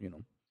people, you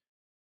know,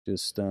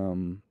 just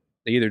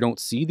they either don't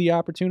see the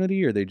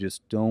opportunity or they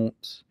just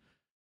don't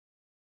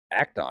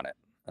act on it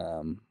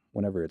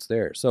whenever it's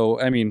there. So,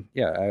 I mean,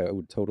 yeah, I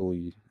would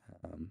totally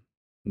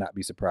not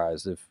be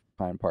surprised if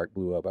Pine Park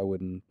blew up. I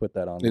wouldn't put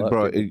that on luck.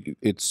 Bro,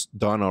 it's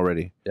done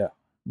already. Yeah.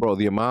 Bro,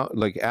 the amount,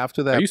 like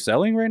after that. Are you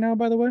selling right now,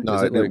 by the way? No,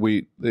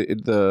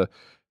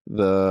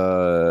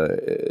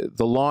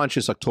 the launch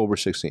is October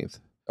 16th.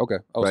 Okay.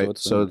 Oh, right?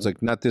 So it's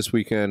like not this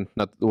weekend,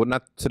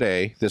 not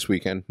today, this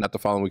weekend, not the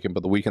following weekend,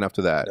 but the weekend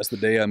after that. That's the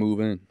day I move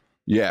in.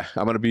 Yeah,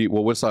 I'm gonna be.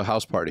 Well, what's the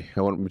house party?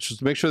 I want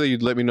just make sure that you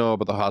let me know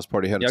about the house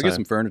party ahead of time. Yeah, I'll get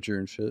some furniture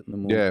and shit.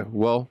 And then yeah,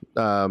 well,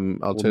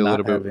 I'll tell you a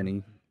little bit.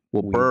 Any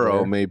well,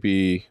 Burrow may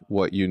be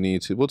what you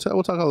need to. We'll talk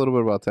a little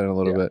bit about that in a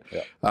little bit.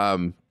 Yeah.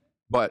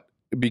 But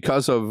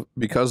because of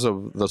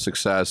the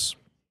success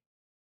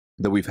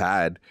that we've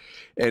had,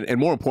 and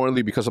more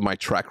importantly, because of my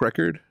track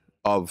record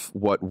of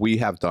what we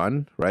have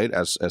done, right,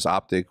 as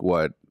Optic,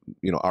 what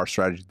our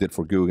strategy did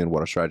for Goog, and what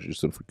our strategy has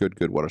done for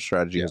Good, what our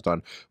strategy has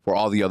done for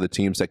all the other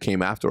teams that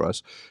came after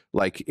us.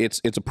 Like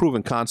it's a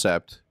proven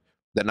concept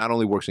that not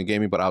only works in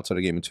gaming but outside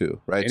of gaming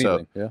too, right?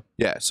 Anything,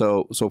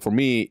 so for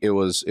me it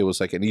was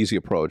like an easy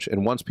approach.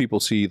 And once people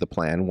see the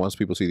plan, once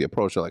people see the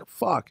approach, they're like,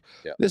 fuck,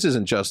 this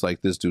isn't just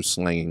like this dude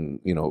slanging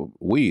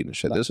weed and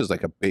shit. This is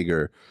like a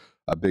bigger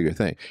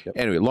thing.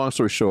 Anyway, long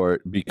story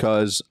short,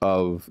 because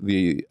of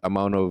the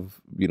amount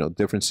of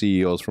different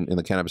CEOs in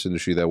the cannabis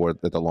industry that were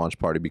at the launch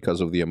party,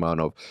 because of the amount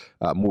of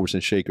movers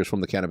and shakers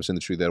from the cannabis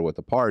industry that were at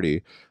the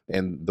party,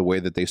 and the way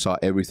that they saw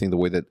everything, the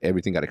way that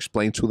everything got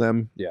explained to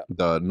them,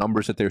 the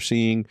numbers that they're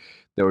seeing,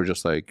 they were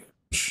just like,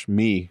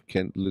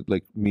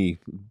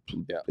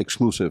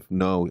 exclusive,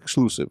 no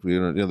exclusive,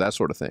 that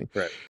sort of thing.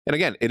 Right. And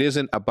again, it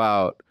isn't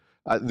about.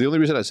 The only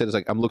reason I said is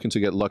like I'm looking to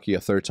get lucky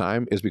a third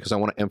time is because I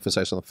want to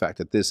emphasize on the fact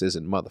that this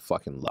isn't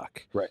motherfucking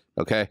luck. Right.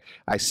 Okay.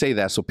 I say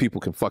that so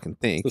people can fucking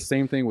think. It's the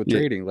same thing with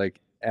trading.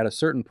 Like at a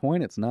certain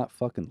point, it's not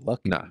fucking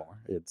luck anymore.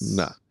 It's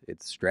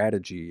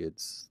strategy.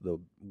 It's the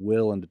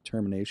will and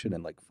determination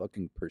and like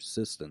fucking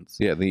persistence.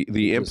 Yeah.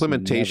 The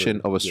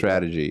implementation of a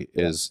strategy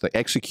is the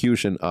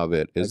execution of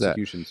it.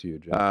 Execution's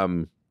huge.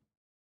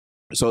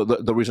 So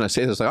the reason I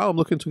say this is like, I'm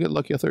looking to get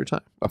lucky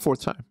a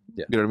fourth time.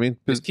 Yeah. You know what I mean?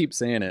 Just keep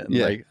saying it.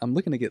 Like, I'm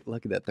looking to get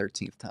lucky that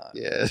 13th time.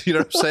 Yeah. You know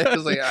what I'm saying?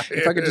 It's like,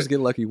 if I could just get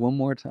lucky one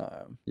more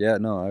time. Yeah,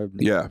 no, I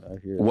hear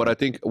what I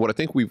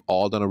think we've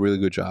all done a really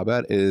good job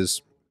at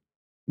is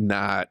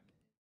not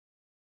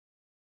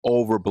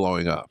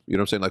overblowing up. You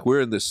know what I'm saying? Like we're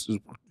in this.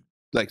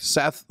 Like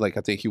Seth, like I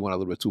think he went a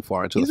little bit too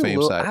far into the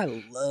fame side.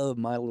 I love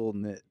my little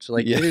niche.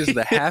 Like it is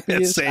the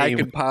happiest I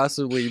could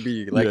possibly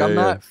be. Like I'm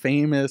not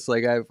famous.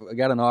 Like I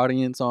got an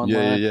audience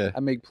online. I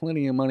make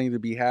plenty of money to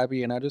be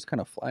happy, and I just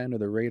kind of fly under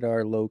the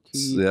radar, low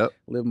key.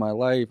 Live my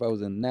life. I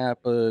was in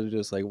Napa,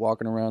 just like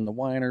walking around the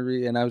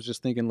winery, and I was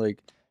just thinking like,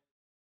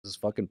 this is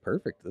fucking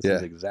perfect. This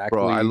is exactly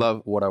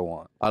what I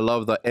want. I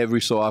love that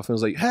every so often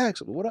it's like,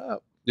 HECZ, what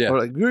up? Yeah. Or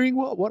like,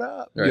 GreenWall, what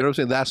up? Right. You know what I'm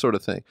saying? That sort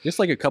of thing. Just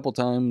like a couple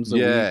times a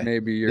week,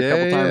 maybe, or a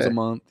couple times a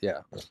month.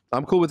 Yeah.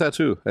 I'm cool with that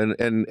too. And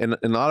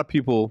a lot of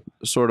people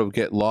sort of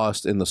get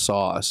lost in the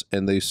sauce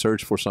and they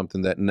search for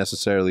something that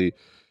necessarily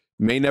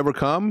may never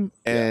come,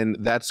 and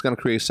that's going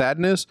to create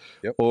sadness,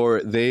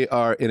 or they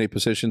are in a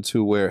position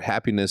to where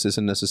happiness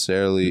isn't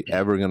necessarily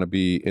ever going to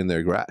be in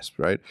their grasp,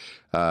 right?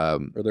 Or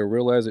they'll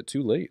realize it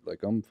too late.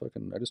 Like I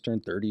just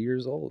turned 30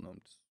 years old, and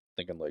I'm just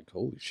thinking like,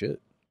 holy shit,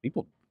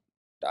 people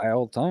die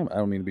all the time. I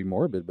don't mean to be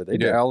morbid, but they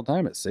die all the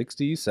time at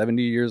 60,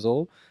 70 years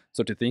old.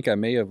 So to think I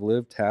may have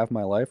lived half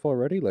my life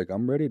already, like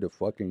I'm ready to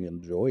fucking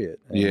enjoy it.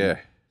 And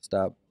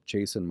stop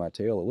chasing my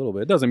tail a little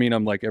bit. It doesn't mean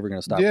I'm like ever going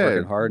to stop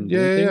working hard and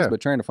doing things, but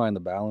trying to find the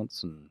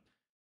balance and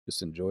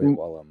just enjoy it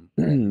while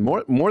I'm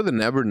more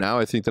than ever now.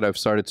 I think that I've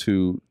started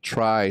to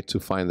try to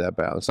find that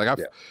balance.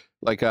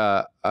 Like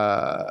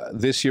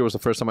this year was the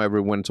first time I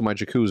ever went to my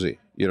jacuzzi.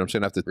 You know what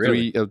I'm saying? After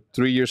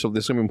 3 years of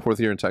this, I'm in fourth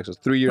year in Texas.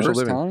 3 years of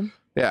living. Time?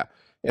 Yeah.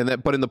 And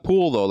then, but in the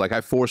pool though, like I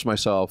force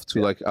myself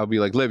to like, I'll be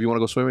like, Liv, you want to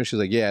go swimming? She's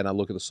like, yeah. And I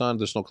look at the sun.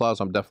 There's no clouds.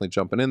 So I'm definitely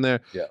jumping in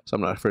there. Yeah. So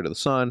I'm not afraid of the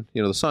sun.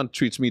 You know, the sun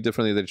treats me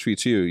differently than it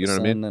treats you. You know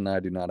what I mean? And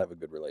I do not have a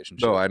good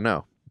relationship. No, I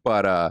know.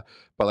 But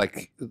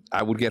like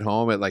I would get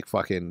home at like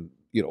fucking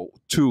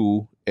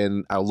 2,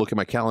 and I'll look at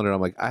my calendar. And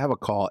I'm like, I have a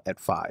call at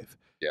 5.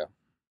 Yeah.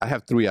 I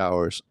have 3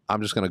 hours.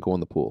 I'm just gonna go in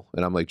the pool,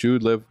 and I'm like,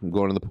 Jude, Liv, I'm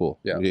going in the pool.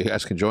 Yeah, you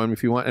guys can join me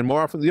if you want. And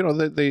more often,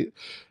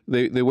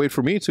 they wait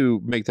for me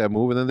to make that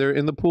move, and then they're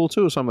in the pool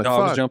too. So I'm like, fuck.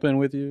 I'll jump in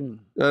with you.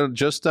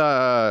 Just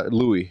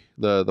Louis,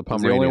 the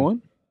Pomeranian. The only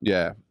one?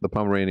 Yeah, the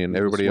Pomeranian.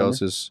 Everybody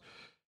else is,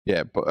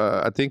 but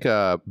I think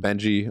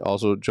Benji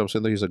also jumps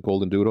in there. He's a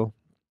golden doodle.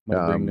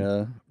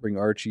 Bring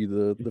Archie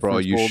the bro.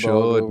 French You bulldog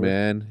should, over.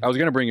 man. I was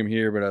gonna bring him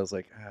here, but I was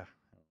like,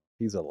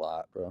 he's a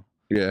lot, bro.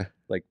 Yeah.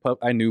 Like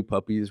I knew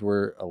puppies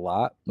were a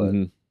lot, but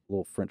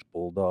little French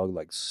bulldog,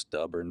 like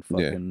stubborn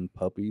fucking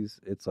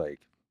puppies. It's like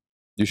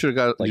you should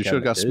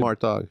have got smart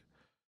dog.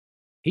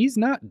 He's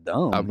not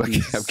dumb. I'm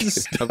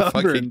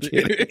fucking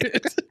kidding.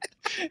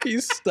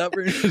 He's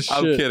stubborn as shit.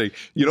 I'm kidding.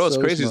 You know what's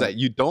crazy is that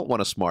you don't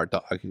want a smart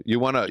dog. You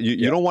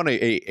don't want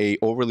a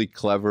overly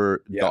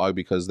clever dog,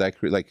 because that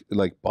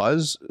like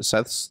Buzz,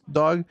 Seth's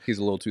dog. He's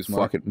a little too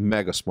smart. Fucking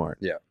mega smart.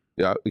 Yeah.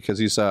 Yeah, because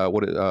he's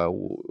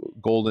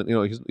golden.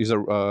 He's a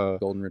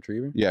golden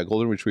retriever. Yeah,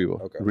 golden retriever.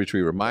 Okay.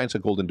 Retriever. Mine's a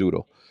golden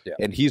doodle. Yeah,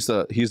 and he's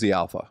the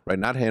alpha, right?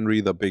 Not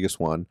Henry, the biggest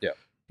one. Yeah,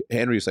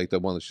 Henry's like the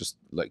one that's just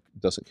like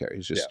doesn't care.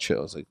 He's just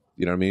chill. It's like,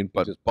 you know what I mean?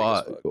 But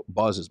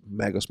Buzz is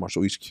mega smart,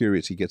 so he's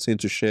curious. He gets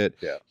into shit.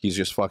 Yeah, he's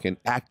just fucking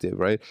active,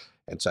 right?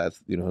 And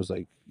Seth, you know, was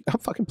like, I'm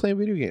fucking playing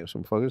video games.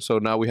 So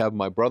now we have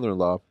my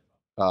brother-in-law,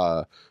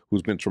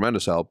 who's been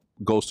tremendous help,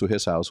 goes to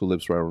his house, who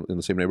lives right in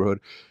the same neighborhood,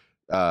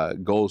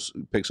 goes,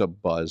 picks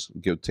up Buzz,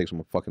 takes him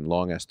a fucking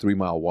long-ass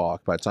 3-mile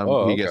walk. By the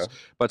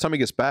time he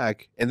gets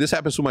back, and this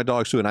happens to my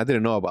dogs too, and I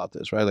didn't know about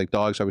this, right? Like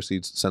dogs,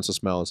 obviously, sense of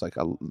smell is like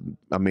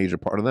a major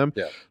part of them.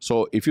 Yeah.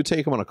 So if you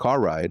take them on a car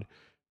ride,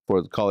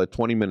 for call it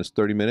 20 minutes,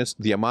 30 minutes,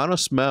 the amount of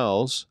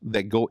smells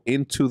that go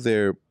into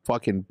their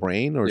fucking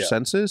brain or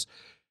senses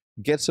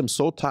gets them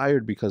so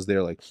tired because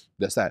they're like,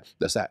 that's that.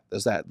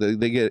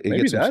 They get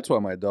maybe that's why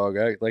my dog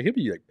like he'll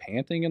be like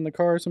panting in the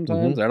car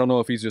sometimes. I don't know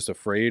if he's just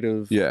afraid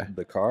of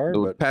the car.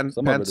 But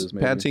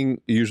panting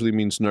usually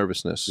means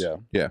nervousness.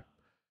 Yeah.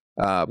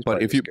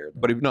 But if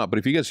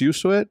he gets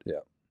used to it,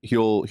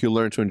 he'll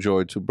learn to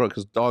enjoy it too, bro.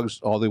 Because dogs,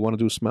 all they want to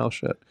do is smell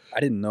shit. I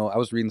didn't know. I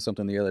was reading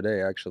something the other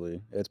day.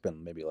 Actually, it's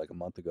been maybe like a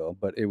month ago,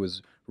 but it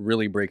was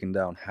really breaking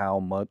down how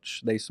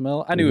much they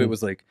smell. I knew it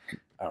was like,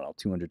 I don't know,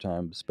 200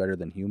 times better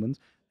than humans.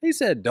 They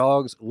said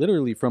dogs,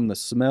 literally from the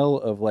smell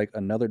of like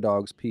another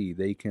dog's pee,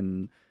 they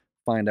can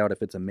find out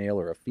if it's a male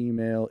or a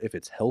female, if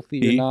it's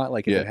healthy or not,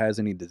 like if it has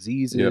any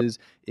diseases,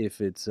 if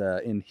it's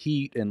in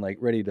heat and like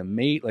ready to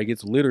mate. Like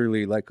it's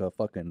literally like a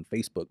fucking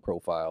Facebook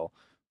profile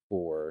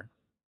for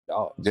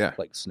dogs,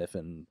 like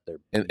sniffing their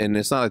and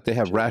it's not like they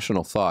have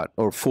rational thought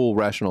or full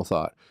rational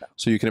thought.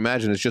 So you can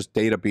imagine it's just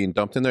data being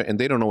dumped in there and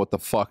they don't know what the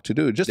fuck to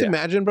do. Just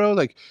imagine, bro,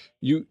 like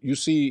you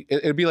see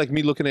it'd be like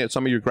me looking at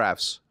some of your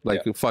graphs,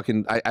 like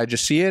fucking I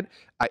just see it,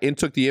 I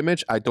intook the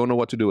image, I don't know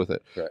what to do with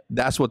it.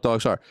 That's what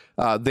dogs are.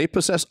 They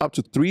possess up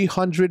to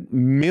 300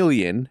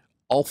 million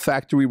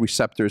olfactory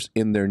receptors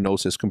in their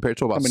noses compared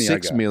to about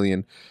 6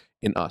 million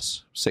in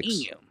us. 6.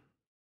 Damn.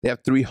 They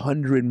have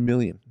 300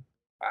 million.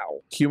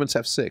 Wow. Humans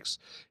have 6.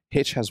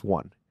 Hitch has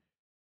 1.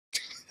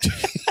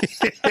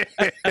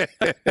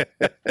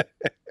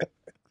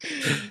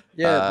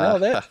 No,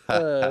 that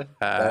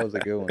was a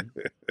good one.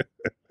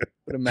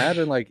 But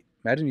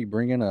imagine you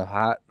bring in a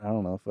hot, I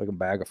don't know, like a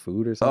bag of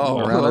food or something.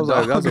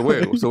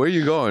 So where are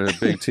you going,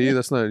 Big T?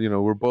 That's not,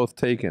 we're both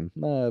taken.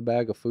 No, a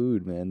bag of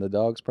food, man. The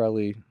dogs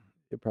probably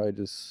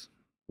just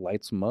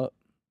lights them up,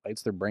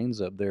 lights their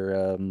brains up.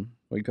 Their what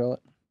do you call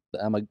it?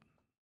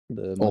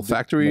 The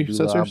olfactory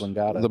sensors?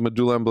 Oblongata. The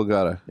medulla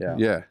oblongata.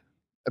 Yeah.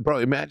 Bro,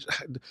 imagine,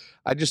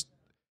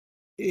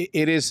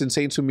 it is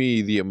insane to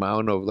me the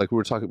amount of, like we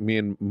were talking, me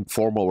and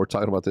Formal were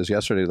talking about this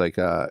yesterday, like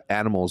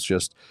animals,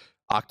 just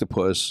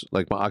octopus,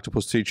 like my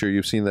octopus teacher,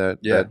 you've seen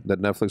that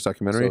Netflix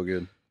documentary? So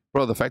good.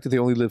 Bro, the fact that they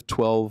only live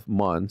 12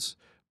 months.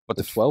 But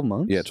 12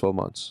 months? Yeah, 12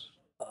 months.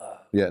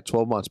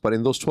 12 months. But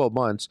in those 12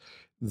 months,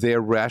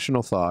 their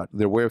rational thought,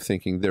 their way of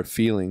thinking, their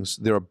feelings,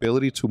 their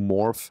ability to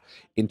morph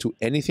into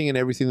anything and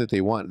everything that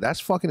they want,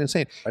 that's fucking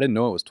insane. I didn't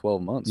know it was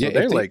 12 months. So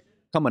they're like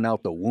coming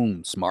out the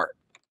womb smart.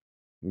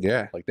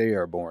 Yeah. Like they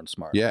are born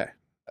smart. Yeah.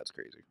 That's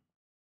crazy.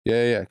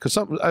 Yeah. Because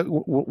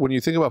when you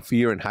think about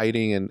fear and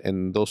hiding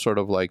and those sort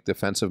of like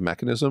defensive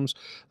mechanisms,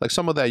 like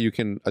some of that you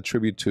can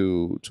attribute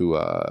to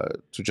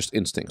just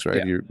instincts,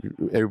 right? Yeah.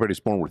 Everybody's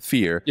born with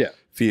fear. Yeah.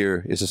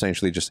 Fear is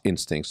essentially just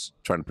instincts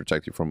trying to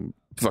protect you from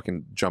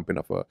fucking jumping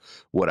off a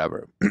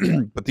whatever.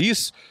 But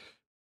these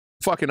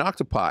fucking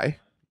octopi,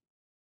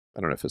 I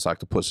don't know if it's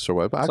octopuses or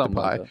what, but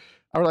octopi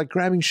are like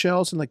grabbing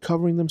shells and like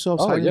covering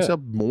themselves, hiding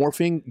themselves,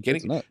 morphing,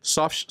 getting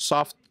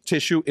soft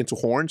tissue into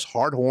horns,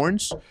 hard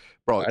horns.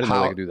 Bro, I didn't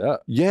know they could do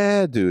that.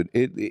 Yeah, dude.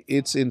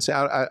 It's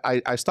insane.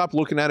 I stopped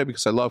looking at it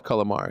because I love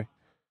calamari.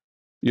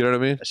 You know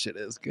what I mean? That shit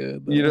is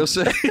good, though. You know what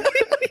I'm saying?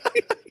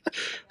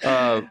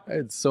 I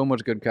had so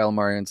much good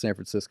calamari in San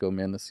Francisco,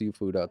 man. The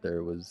seafood out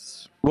there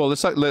was... Well,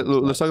 let's talk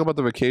about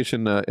the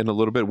vacation in a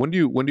little bit. When do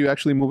you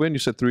actually move in? You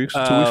said 3 weeks, 2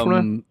 weeks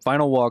from now?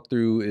 Final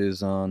walkthrough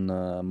is on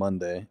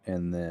Monday,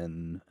 and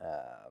then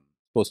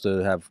supposed to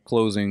have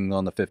closing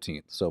on the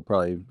 15th. So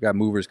probably got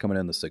movers coming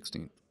in the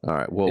 16th. All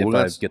right. Well,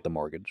 let's get the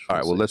mortgage. All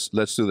right. Well, let's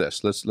do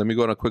this. Let me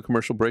go on a quick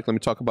commercial break. Let me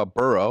talk about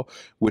Burrow,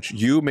 which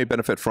you may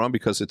benefit from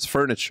because it's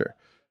furniture,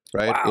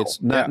 right? Wow.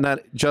 It's not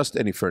just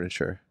any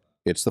furniture.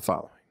 It's the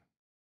following.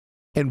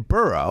 And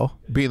Burrow,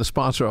 being the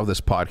sponsor of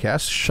this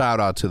podcast, shout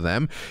out to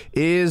them,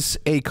 is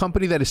a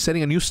company that is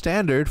setting a new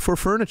standard for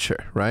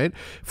furniture, right?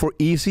 For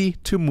easy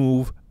to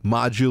move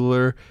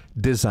modular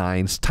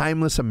designs,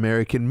 timeless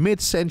American,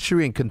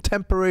 mid-century and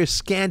contemporary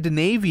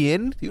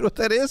Scandinavian. You know what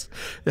that is?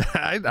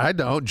 I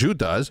don't. Jude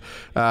does.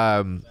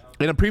 And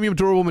a premium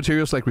durable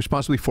materials like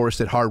responsibly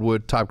forested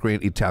hardwood,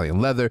 top-grain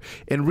Italian leather,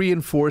 and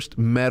reinforced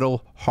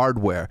metal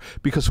hardware.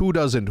 Because who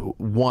doesn't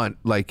want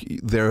like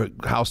their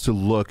house to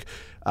look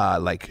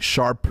like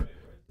sharp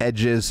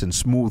edges and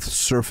smooth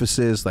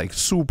surfaces, like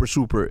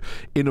super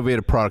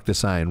innovative product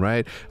design,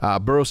 right?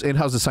 Burrow's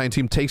in-house design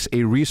team takes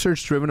a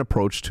research-driven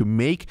approach to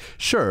make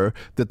sure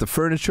that the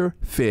furniture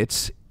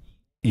fits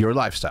your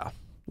lifestyle,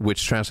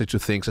 which translates to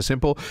things as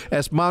simple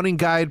as mounting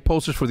guide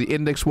posters for the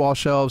index wall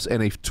shelves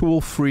and a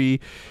tool-free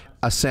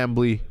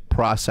assembly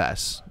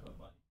process.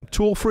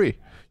 Tool-free.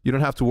 You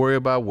don't have to worry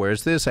about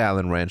where's this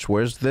Allen wrench,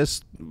 where's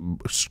this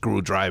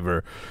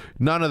screwdriver.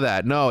 None of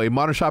that. No, a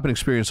modern shopping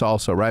experience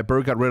also, right?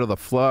 Burrow got rid of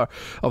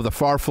the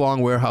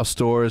far-flung warehouse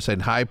stores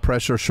and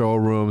high-pressure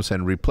showrooms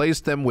and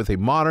replaced them with a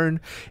modern,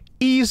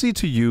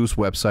 easy-to-use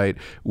website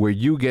where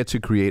you get to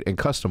create and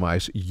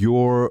customize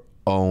your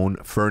own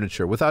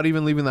furniture without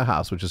even leaving the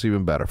house, which is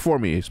even better for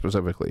me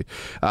specifically.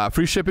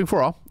 Free shipping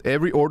for all.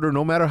 Every order,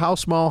 no matter how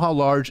small, how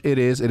large it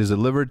is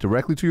delivered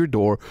directly to your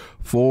door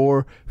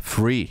for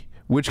free,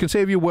 which can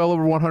save you well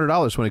over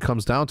 $100 when it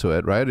comes down to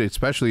it, right?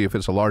 Especially if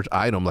it's a large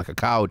item like a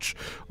couch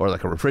or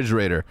like a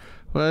refrigerator.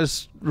 Well,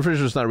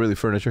 refrigerator's not really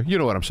furniture. You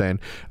know what I'm saying.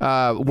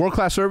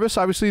 World-class service.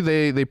 Obviously,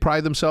 they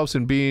pride themselves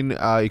in being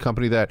a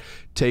company that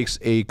takes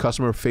a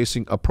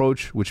customer-facing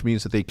approach, which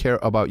means that they care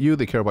about you.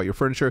 They care about your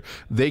furniture.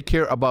 They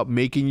care about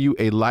making you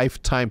a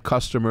lifetime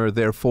customer.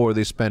 Therefore,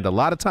 they spend a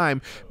lot of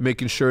time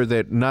making sure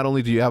that not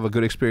only do you have a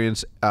good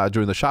experience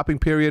during the shopping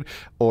period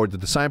or the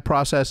design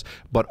process,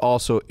 but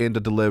also in the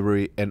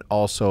delivery and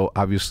also,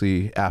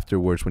 obviously,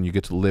 afterwards when you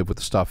get to live with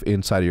the stuff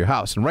inside of your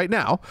house. And right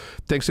now,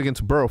 thanks again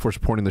to Burrow for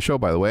supporting the show,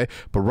 by the way,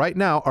 but right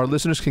now, our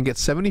listeners can get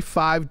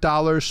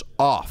 $75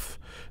 off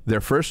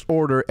their first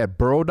order at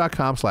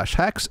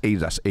burrow.com/HECZ,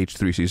 that's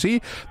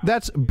H3CZ.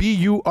 That's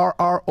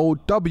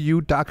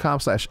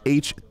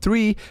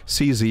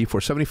BURROW.com/H3CZ for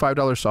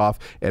 $75 off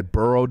at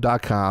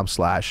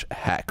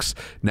burrow.com/HECZ.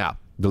 Now,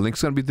 the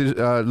link's going to be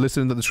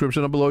listed in the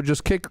description down below.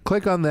 Just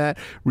click on that.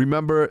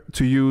 Remember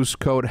to use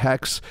code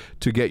HECZ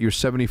to get your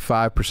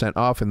 75%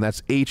 off, and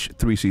that's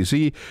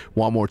H3CZ.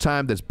 One more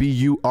time, that's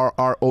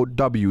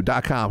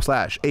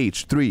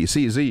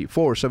BURROW.com/H3CZ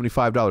for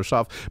 $75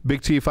 off.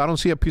 Big T, if I don't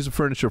see a piece of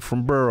furniture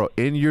from Burrow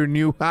in your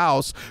new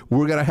house,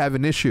 we're going to have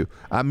an issue.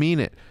 I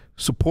mean it.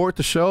 Support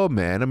the show,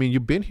 man. I mean,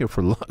 you've been here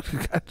for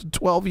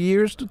 12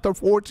 years,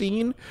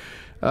 14.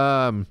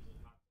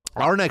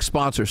 Our next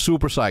sponsor,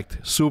 super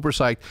psyched.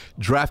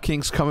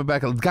 DraftKings coming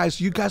back. Guys,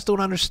 you guys don't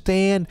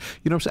understand.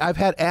 You know what I'm saying? I've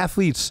had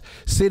athletes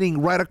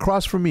sitting right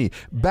across from me.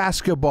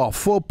 Basketball,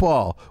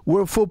 football.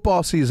 We're in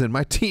football season.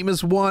 My team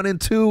is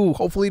 1-2.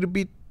 Hopefully to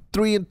be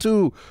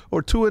 3-2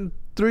 or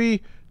 2-3.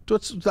 I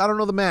don't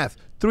know the math.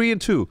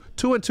 3-2.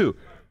 2-2.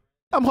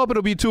 I'm hoping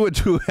it'll be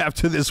 2-2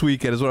 after this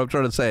weekend is what I'm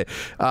trying to say.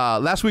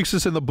 Last week's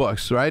is in the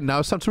books, right? Now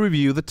it's time to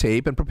review the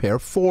tape and prepare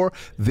for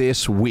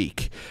this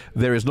week.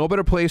 There is no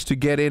better place to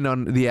get in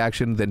on the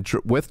action than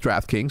with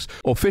DraftKings,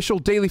 official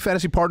daily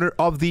fantasy partner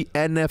of the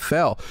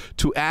NFL.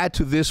 To add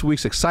to this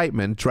week's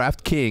excitement,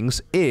 DraftKings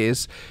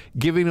is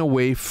giving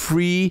away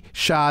free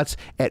shots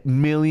at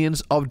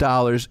millions of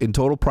dollars in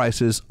total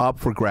prizes up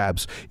for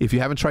grabs. If you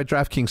haven't tried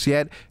DraftKings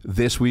yet,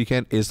 this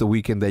weekend is the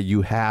weekend that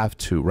you have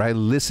to, right?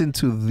 Listen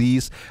to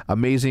these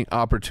amazing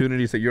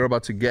opportunities that you're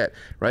about to get,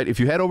 right? If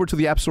you head over to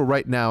the App Store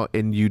right now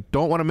and you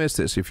don't want to miss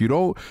this, you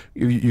got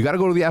to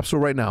go to the App Store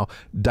right now,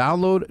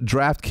 download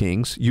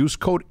DraftKings, use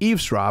code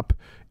Eavesdrop,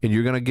 and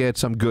you're going to get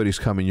some goodies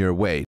coming your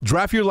way.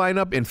 Draft your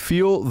lineup and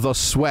feel the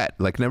sweat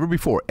like never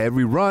before.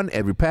 Every run,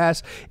 every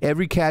pass,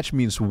 every catch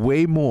means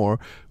way more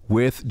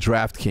with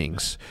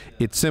DraftKings.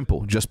 It's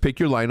simple. Just pick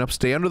your lineup,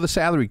 stay under the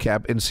salary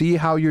cap, and see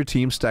how your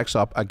team stacks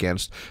up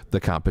against the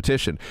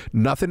competition.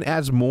 Nothing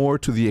adds more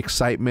to the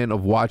excitement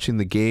of watching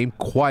the game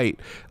quite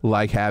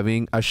like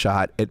having a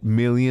shot at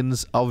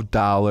millions of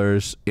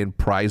dollars in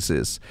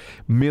prizes.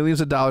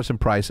 Millions of dollars in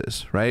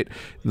prizes, right?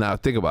 Now,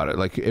 think about it.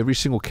 Like, every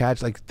single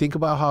catch, like, think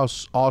about how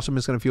awesome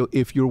it's going to feel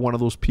if you're one of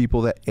those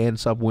people that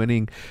ends up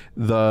winning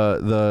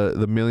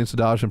the millions of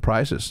dollars in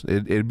prizes.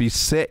 It'd be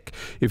sick.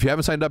 If you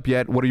haven't signed up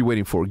yet, what are you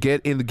waiting for?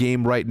 Get in the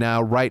game right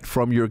now, right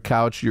from your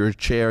couch, your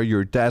chair,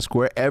 your desk,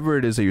 wherever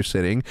it is that you're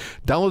sitting.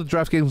 Download the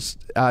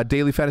DraftKings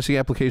daily fantasy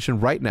application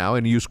right now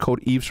and use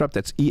code Eavesdrop.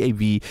 That's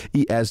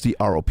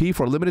EAVESDROP.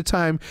 For a limited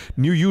time,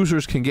 new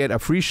users can get a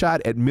free shot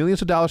at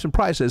millions of dollars in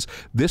prizes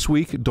this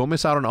week. Don't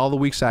miss out on all the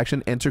week's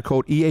action. Enter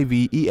code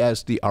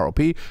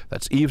EAVESDROP.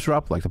 That's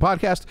Eavesdrop, like the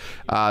podcast,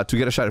 to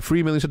get a shot at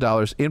free millions of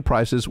dollars in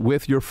prizes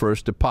with your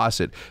first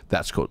deposit.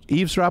 That's code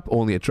Eavesdrop,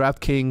 only at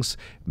DraftKings.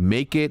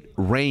 Make it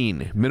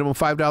rain. Minimum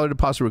 $5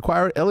 deposit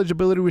required.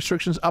 Eligibility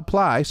restrictions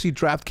apply. See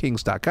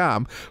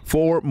DraftKings.com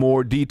for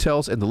more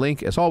details. And the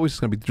link, as always,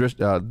 is going to be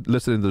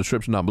listed in the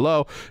description down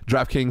below.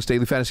 DraftKings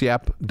Daily Fantasy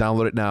app.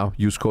 Download it now.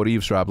 Use code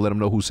Eavesdrop. Let them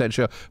know who sent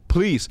you.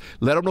 Please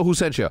let them know who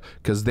sent you,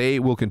 because they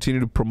will continue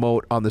to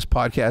promote on this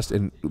podcast,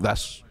 and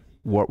that's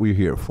what we're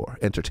here for.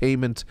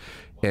 Entertainment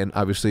and,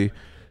 obviously,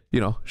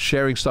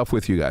 sharing stuff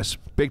with you guys.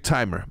 Big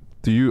timer.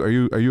 Are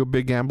you a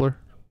big gambler?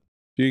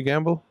 Do you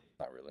gamble?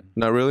 Not really.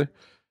 Not really?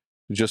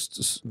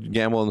 Just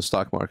gamble in the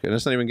stock market. And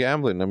it's not even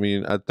gambling. I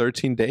mean, a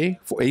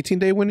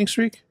 18-day winning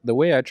streak? The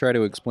way I try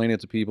to explain it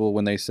to people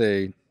when they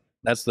say,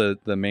 that's the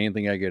main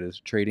thing I get is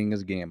trading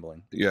is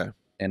gambling. Yeah.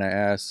 And I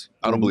ask,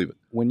 I don't believe it.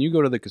 When you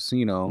go to the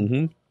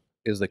casino,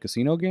 is the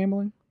casino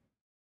gambling?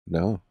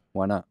 No.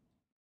 Why not?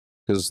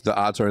 Because the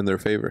odds are in their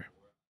favor.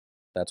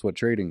 That's what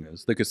trading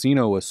is. The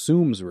casino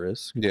assumes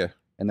risk. Yeah.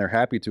 And they're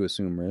happy to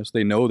assume risk.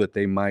 They know that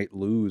they might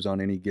lose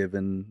on any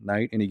given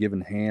night, any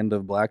given hand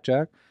of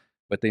blackjack.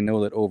 But they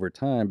know that over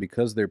time,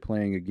 because they're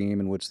playing a game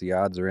in which the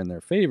odds are in their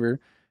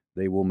favor,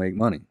 they will make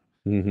money.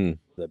 Mm-hmm.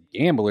 The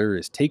gambler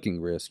is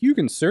taking risks. You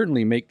can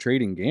certainly make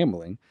trading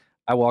gambling.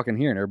 I walk in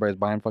here and everybody's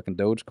buying fucking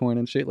Dogecoin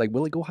and shit. Like,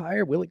 will it go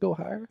higher? Will it go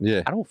higher?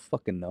 Yeah. I don't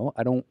fucking know.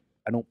 I don't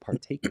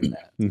partake in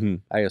that. Mm-hmm.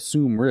 I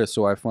assume risk,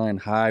 so I find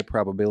high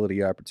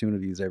probability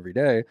opportunities every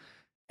day,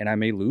 and I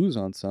may lose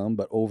on some,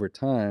 but over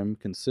time,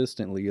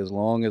 consistently, as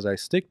long as I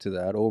stick to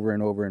that over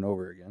and over and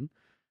over again,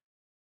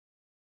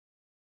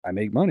 I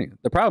make money.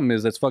 The problem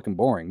is that's fucking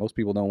boring. Most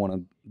people don't want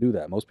to do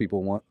that. Most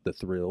people want the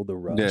thrill, the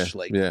rush.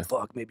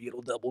 Fuck, maybe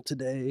it'll double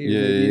today, or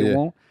maybe it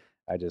won't.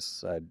 I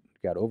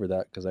got over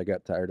that because I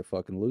got tired of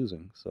fucking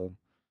losing. So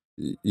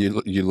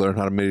you learn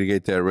how to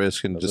mitigate that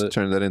risk and just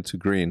turn that into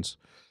greens.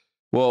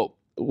 Well,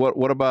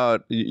 what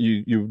about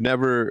you? You've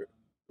never,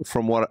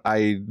 from what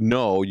I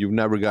know, you've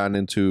never gotten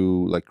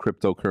into like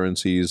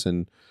cryptocurrencies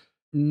and.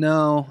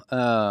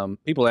 No,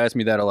 people ask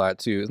me that a lot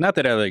too. It's not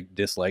that I like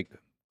dislike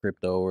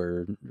crypto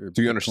or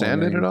do you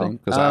understand it at all?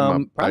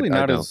 Because probably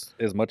not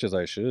as much as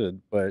I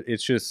should, but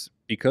it's just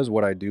because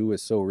what I do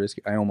is so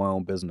risky. I own my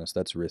own business.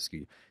 That's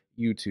risky.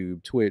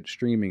 YouTube, Twitch,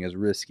 streaming is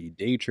risky.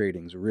 Day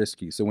trading is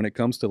risky. So when it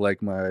comes to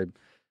like my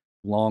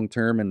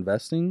long-term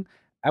investing,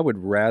 I would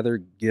rather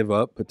give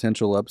up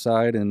potential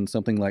upside in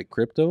something like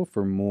crypto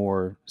for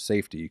more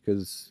safety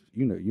because,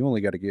 you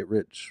only got to get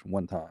rich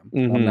one time.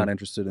 Mm-hmm. I'm not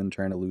interested in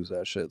trying to lose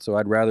that shit. So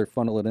I'd rather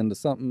funnel it into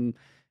something,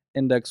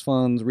 index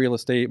funds, real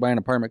estate, buy an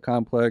apartment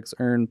complex,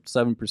 earn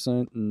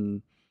 7%,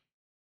 and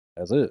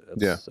that's it.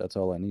 That's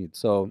all I need.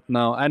 So,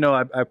 no, I know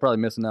I'm probably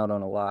missing out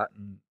on a lot.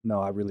 No,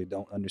 I really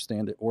don't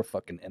understand it or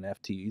fucking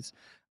NFTs.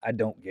 I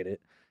don't get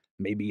it.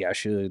 Maybe I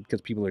should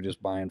because people are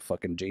just buying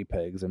fucking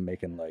JPEGs and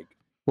making like.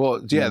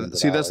 Well, yeah.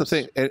 See, that's the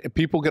thing.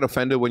 People get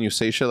offended when you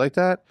say shit like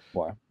that.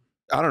 Why?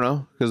 I don't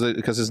know,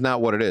 because it's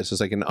not what it is.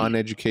 It's like an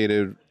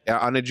uneducated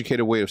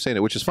way of saying it,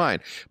 which is fine.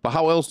 But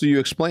how else do you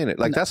explain it?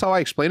 Like that's how I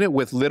explain it,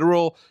 with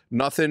literal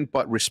nothing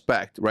but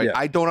respect, right? Yeah.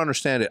 I don't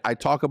understand it. I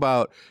talk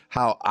about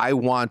how I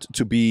want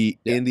to be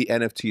in the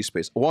NFT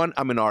space. One,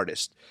 I'm an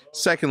artist.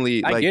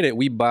 Secondly, I get it.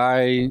 We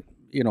buy.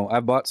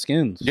 I've bought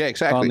skins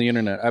on the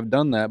internet. I've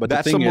done that, but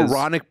that's the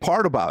moronic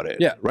part about it.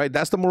 Yeah. Right.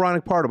 That's the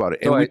moronic part about it.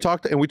 And we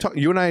talked,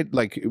 you and I,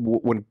 like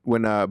when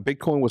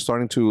Bitcoin was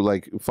starting to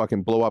like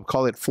fucking blow up,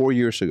 call it 4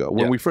 years ago.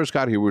 When we first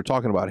got here, we were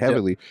talking about it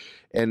heavily.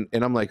 And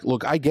I'm like,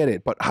 look, I get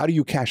it, but how do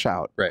you cash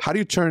out? Right. How do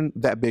you turn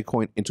that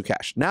Bitcoin into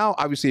cash? Now,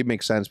 obviously it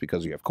makes sense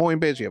because you have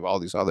Coinbase, you have all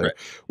these other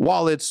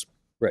wallets.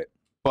 Right.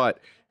 But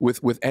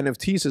with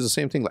NFTs is the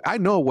same thing. Like I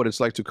know what it's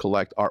like to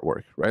collect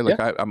artwork, right? Like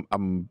I've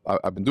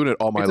been doing it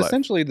all my life. It's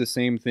essentially the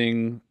same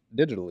thing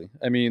digitally.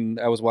 I mean,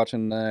 I was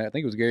watching, I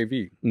think it was Gary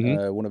Vee,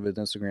 one of his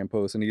Instagram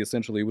posts, and he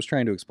essentially was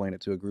trying to explain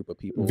it to a group of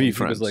people. He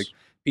was like,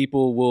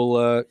 people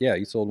will,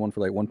 he sold one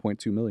for like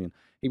 1.2 million.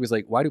 He was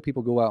like, why do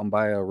people go out and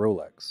buy a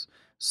Rolex?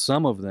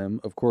 Some of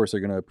them, of course, are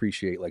going to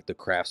appreciate like the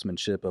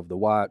craftsmanship of the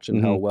watch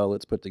and how well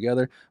it's put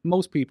together.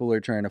 Most people are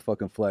trying to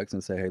fucking flex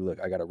and say, hey, look,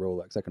 I got a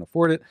Rolex. I can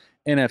afford it.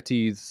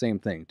 NFTs, same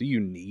thing. Do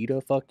you need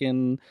a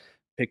fucking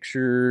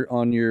picture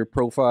on your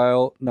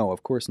profile? No,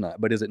 of course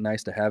not. But is it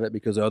nice to have it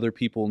because other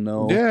people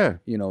know,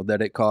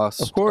 that it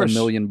costs $1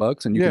 million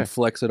and you can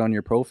flex it on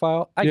your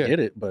profile? I get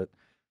it, but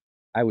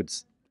I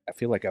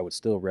feel like I would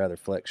still rather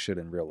flex shit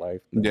in real life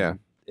than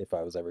if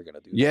I was ever going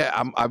to do that.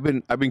 Yeah,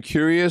 I've been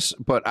curious,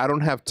 but I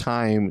don't have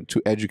time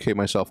to educate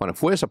myself on it.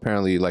 Fwiz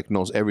apparently like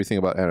knows everything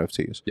about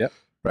NFTs. Yeah.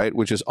 Right,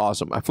 which is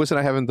awesome. Fwiz and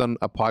I haven't done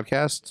a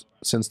podcast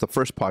since the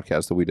first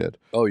podcast that we did.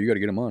 Oh, you got to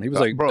get him on. He was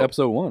like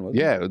episode 1. Wasn't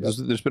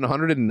he? There's been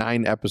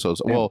 109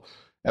 episodes. Yeah. Well,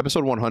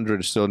 episode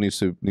 100 still needs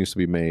to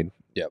be made.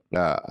 Yep.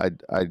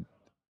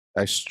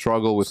 I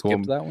struggle with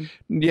that one.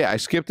 Yeah, I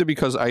skipped it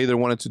because I either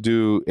wanted to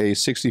do a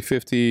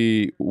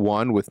 60-50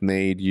 one with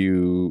Nate,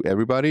 you,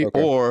 everybody,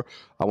 or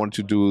I wanted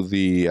to do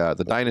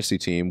the Dynasty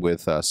team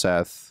with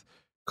Seth,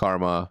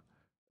 Karma,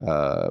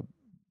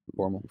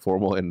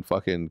 Formal, and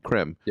fucking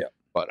Krim. Yeah.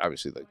 But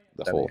obviously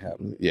the whole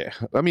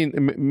I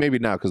mean maybe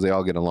now because they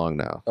all get along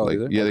now. Oh, like,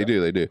 they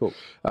do. Cool.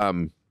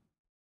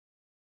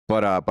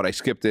 But I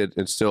skipped it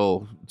and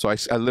still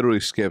I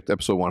literally skipped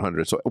episode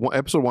 100. So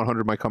episode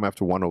 100 might come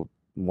after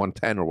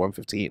 110 or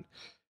 115.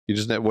 You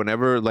just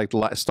whenever like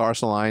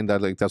stars align,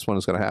 that's when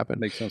it's gonna happen.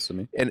 Makes sense to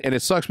me. And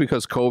it sucks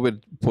because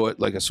COVID put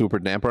like a super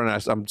damper,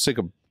 and I'm sick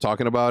of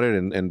talking about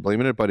it and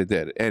blaming it, but it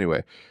did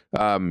anyway.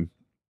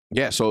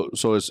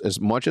 So as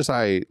much as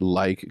I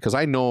like, because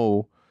I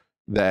know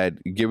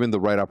that given the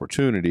right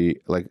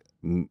opportunity, like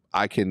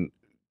I can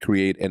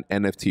create an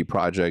NFT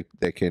project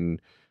that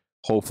can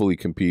hopefully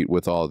compete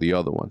with all the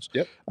other ones.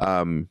 Yep.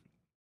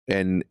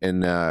 And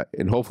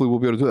hopefully we'll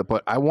be able to do that.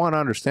 But I want to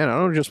understand. I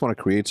don't just want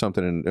to create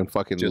something and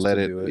fucking just let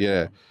it.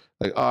 Yeah.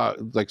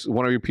 Like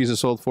one of your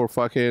pieces sold for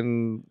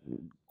fucking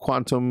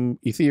quantum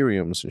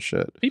Ethereums and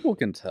shit. People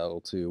can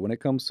tell too when it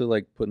comes to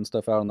like putting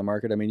stuff out on the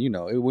market. I mean,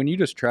 when you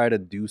just try to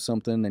do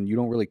something and you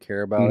don't really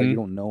care about it, you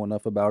don't know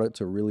enough about it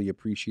to really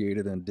appreciate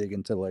it and dig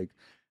into like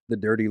the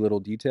dirty little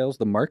details.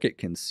 The market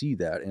can see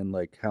that and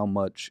like how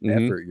much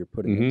effort you're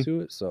putting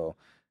into it. So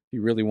if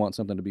you really want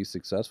something to be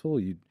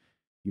successful, you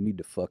you need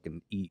to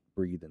fucking eat,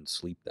 breathe, and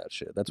sleep that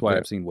shit. That's why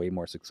I've seen way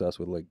more success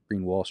with like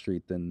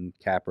GreenWallSt than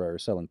Capra or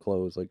selling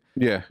clothes. Like,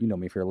 you know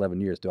me for 11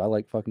 years. Do I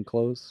like fucking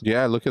clothes?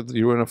 Yeah, look at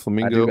you were in a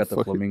flamingo. I do got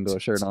the flamingo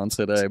shirt on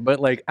today, but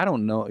like I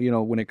don't know. You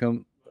know, when it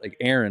comes like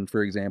Aaron,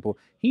 for example,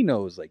 he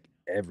knows like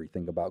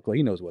everything about clothes.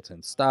 He knows what's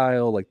in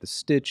style, like the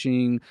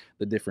stitching,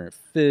 the different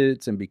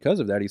fits, and because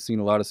of that, he's seen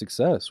a lot of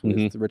success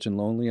with Rich and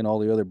Lonely and all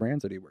the other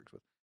brands that he works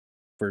with.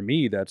 For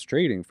me, that's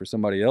trading. For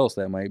somebody else,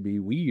 that might be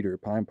weed or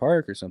Pine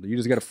Park or something. You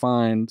just got to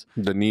find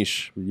the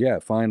niche. Yeah,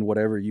 find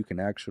whatever you can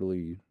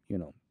actually, you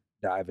know,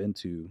 dive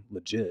into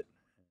legit.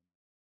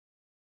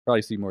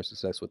 Probably see more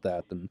success with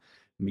that than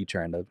me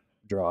trying to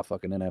draw a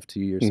fucking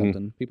NFT or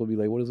something. People be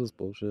like, "What is this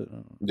bullshit?"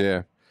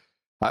 Yeah.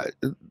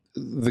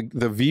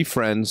 The V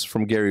friends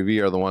from Gary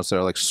V are the ones that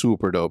are like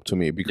super dope to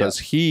me because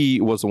he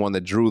was the one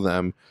that drew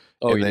them.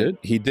 Oh,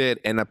 he did?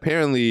 And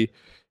apparently,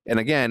 and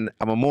again,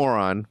 I'm a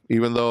moron,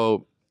 even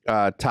though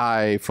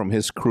Ty from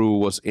his crew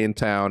was in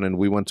town and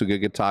we went to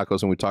get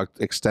tacos and we talked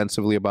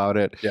extensively about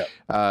it.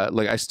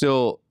 Like I'm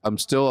still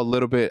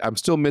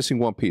missing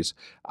one piece.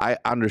 I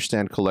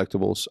understand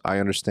collectibles. I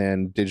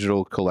understand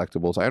digital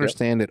collectibles. I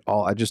understand it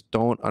all. I just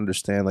don't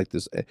understand like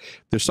this.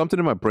 There's something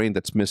in my brain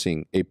that's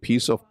missing, a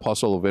piece of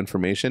puzzle of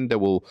information that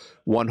will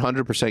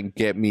 100%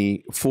 get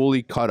me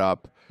fully caught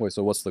up. Wait,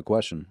 so what's the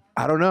question?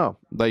 I don't know.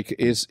 Like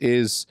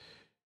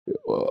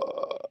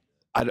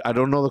I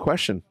don't know the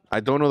question.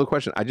 I don't know the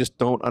question. I just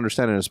don't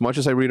understand it. As much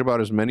as I read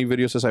about it, as many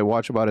videos as I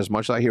watch about it, as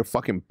much as I hear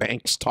fucking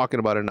banks talking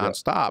about it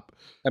nonstop.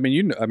 I mean,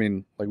 you know,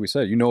 like we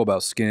said, you know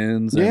about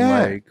skins and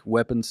like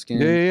weapon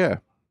skins. Yeah.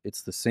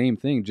 It's the same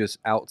thing, just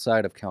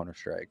outside of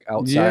Counter-Strike,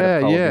 outside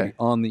of Call of Duty,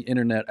 on the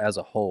internet as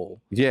a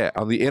whole. Yeah,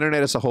 on the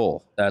internet as a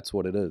whole. That's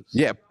what it is.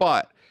 Yeah,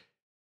 but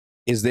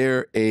is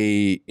there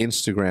a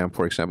Instagram,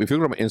 for example? If you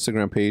go to my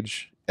Instagram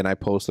page and I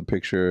post a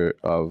picture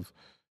of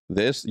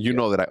this, you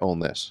know that I own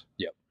this.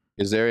 Yep.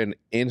 Is there an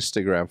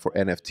Instagram for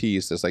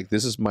NFTs that's like,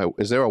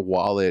 is there a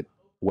wallet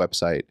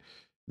website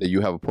that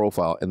you have a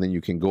profile and then you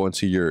can go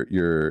into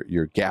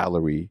your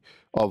gallery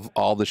of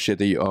all the shit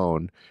that you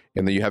own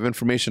and then you have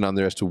information on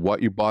there as to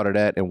what you bought it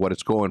at and what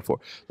it's going for?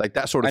 Like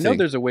that sort of thing. I know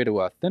there's a way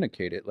to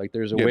authenticate it. Like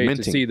there's a way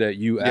to see that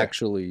you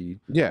actually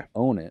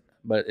own it.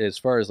 But as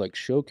far as like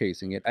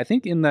showcasing it, I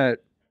think in that,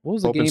 what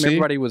was the game?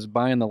 Everybody was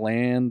buying the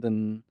land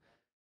and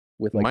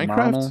with like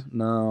Minecraft? Mana?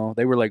 No,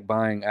 they were like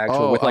buying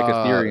actual with like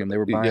Ethereum. They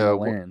were buying the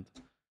land.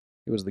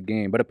 It was the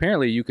game, but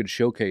apparently you could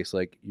showcase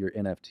like your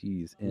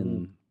NFTs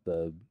in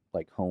the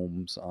like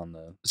homes on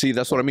the. See,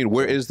 that's what I mean.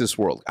 Where is this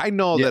world? I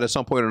know that at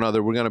some point or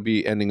another we're going to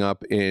be ending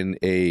up in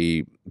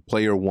a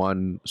player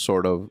one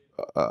sort of.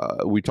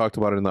 We talked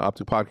about it in the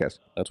Optic podcast.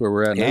 That's where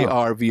we're at now.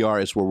 AR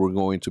VR is where we're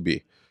going to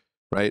be,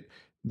 right?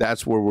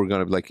 That's where we're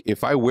going to be. Like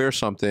if I wear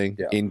something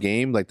in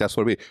game, like that's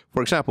what it'll be.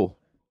 For example,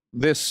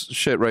 this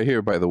shit right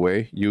here. By the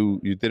way, you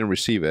didn't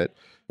receive it,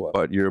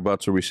 but you're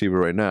about to receive it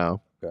right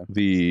now. Okay.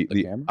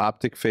 The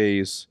Optic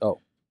Phase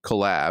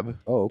collab.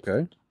 Oh,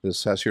 okay.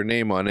 This has your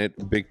name on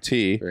it,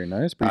 BigT. Very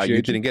nice. Appreciate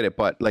you didn't get it,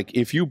 but like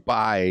if you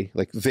buy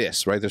like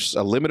this, right? There's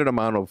a limited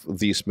amount of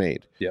these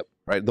made. Yep.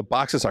 Right. The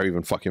boxes are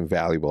even fucking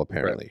valuable,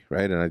 apparently.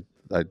 Right. And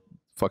I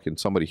fucking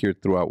somebody here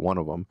threw out one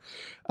of them.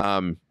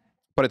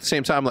 But at the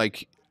same time,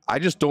 like I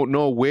just don't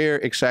know where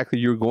exactly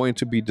you're going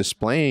to be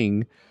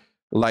displaying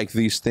like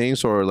these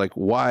things or like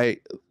why.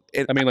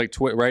 I mean, like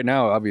right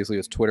now, obviously,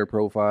 it's Twitter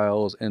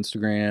profiles,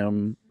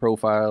 Instagram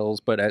profiles,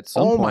 but at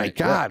some point, my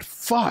God,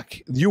 fuck,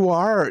 you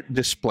are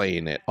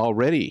displaying it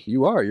already.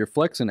 You are. You're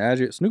flexing.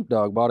 Snoop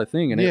Dogg bought a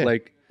thing, and it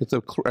like it's a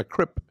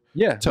crip.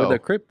 Yeah, with a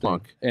crip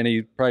punk, and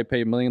he probably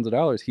paid millions of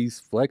dollars. He's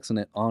flexing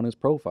it on his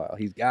profile.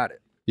 He's got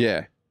it.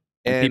 Yeah.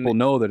 And people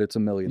know that it's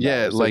 $1 million.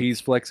 Yeah, so like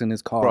he's flexing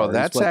his car. Bro,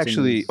 that's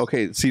actually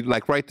okay. See,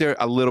 like right there,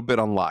 a little bit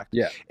unlocked.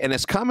 Yeah, and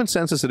as common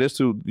sense as it is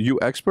to you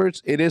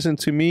experts, it isn't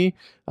to me.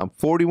 I'm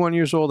 41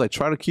 years old. I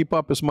try to keep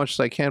up as much as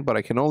I can, but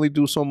I can only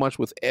do so much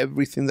with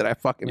everything that I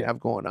fucking have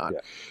going on.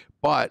 Yeah.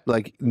 But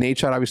like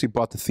Nadeshot obviously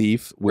bought the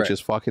Thief, which is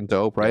fucking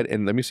dope, right?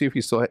 And let me see if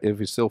he's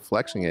still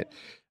flexing it,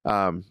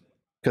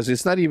 because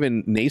it's not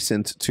even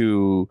nascent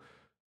to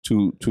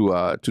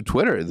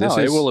Twitter. This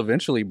it will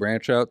eventually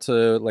branch out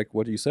to like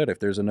what you said. If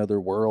there's another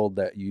world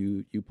that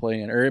you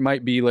play in, or it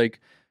might be like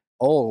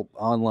all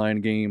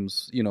online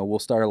games, you know, will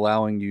start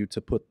allowing you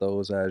to put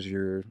those as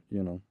your,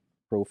 you know,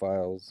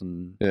 profiles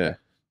and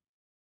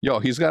Yo,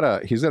 he's got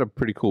a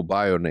pretty cool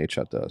bio.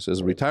 Nadeshot does. As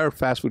a retired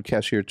fast food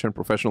cashier turned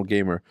professional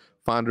gamer,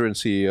 founder and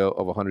CEO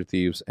of 100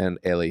 Thieves and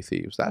LA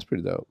Thieves. That's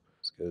pretty dope.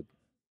 That's good.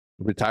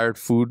 Retired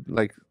food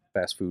like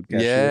fast food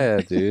cashier.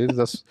 Yeah, dude.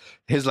 That's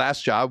his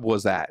last job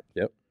was that.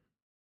 Yep.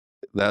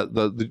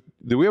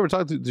 Did we ever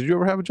talk? Did you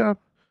ever have a job?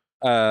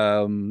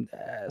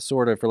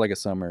 Sort of for like a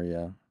summer,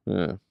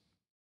 yeah.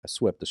 I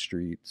swept the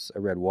streets. I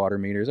read water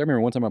meters. I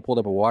remember one time I pulled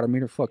up a water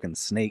meter. Fucking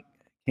snake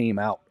came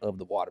out of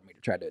the water meter,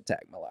 tried to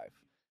attack my life.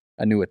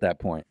 I knew at that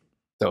point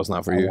that was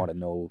not for you. I wanted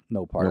no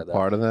part of that.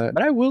 Part of that.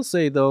 But I will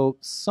say though,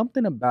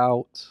 something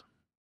about,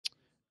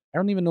 I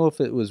don't even know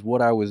if it was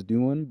what I was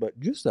doing, but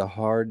just a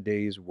hard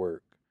day's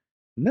work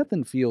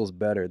nothing feels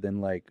better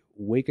than like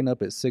waking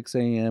up at 6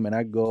 a.m. and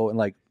I go and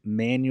like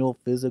manual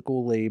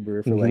physical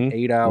labor for like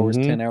 8 hours,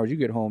 10 hours. You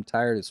get home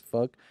tired as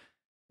fuck,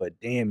 but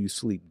damn, you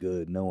sleep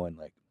good knowing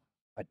like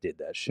I did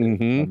that shit.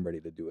 I'm ready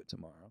to do it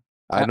tomorrow.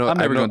 I know. I'm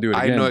never gonna do it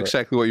again. I know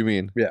exactly what you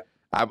mean. Yeah.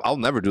 I'll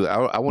never do that.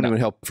 I won't even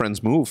help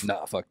friends move.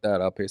 Nah, fuck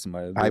that. I'll pay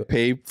somebody to do I it.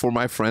 pay for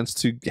my friends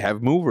to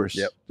have movers.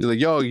 Yep. He's like,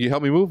 yo, you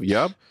help me move?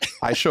 Yep.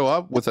 I show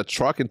up with a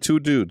truck and 2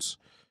 dudes.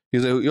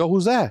 He's like, yo,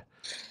 who's that?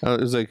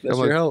 It's like, That's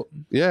I'm your like, help.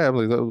 yeah. I'm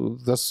like,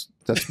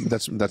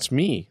 that's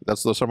me.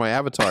 Those are my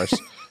avatars.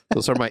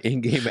 Those are my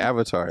in-game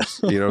avatars.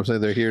 You know what I'm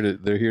saying?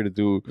 They're here to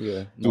do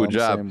a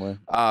job. Same way.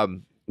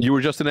 You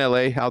were just in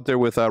LA out there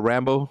with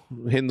Rambo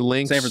hitting the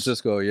links. San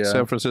Francisco, yeah.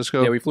 San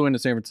Francisco. Yeah, we flew into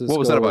San Francisco. What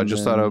was that about?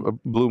 Just thought a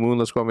blue moon,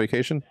 let's go on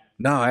vacation?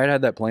 No, I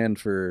had that planned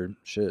for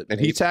shit. And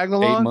he tagged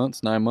along? 8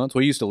 months, 9 months. Well,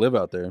 he used to live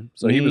out there.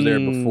 So he was there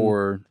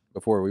before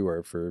we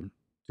were for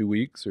 2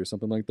 weeks or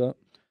something like that.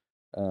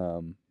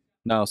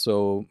 No,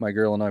 so my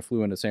girl and I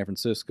flew into San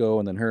Francisco,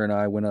 and then her and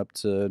I went up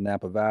to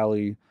Napa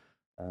Valley,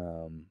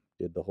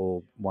 did the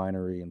whole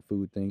winery and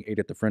food thing, ate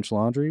at the French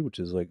Laundry, which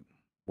is like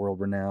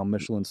world-renowned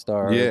Michelin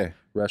star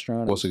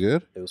restaurant. Was it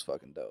good? It was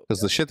fucking dope.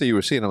 Because the shit that you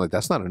were seeing, I'm like,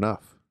 that's not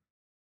enough.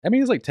 I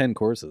mean, it's like 10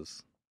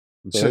 courses.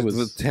 So it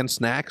was 10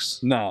 snacks?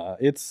 Nah,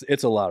 it's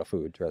a lot of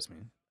food, trust me.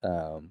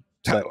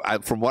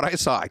 From what I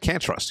saw, I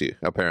can't trust you,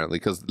 apparently,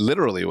 because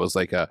literally it was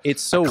like a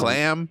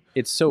clam.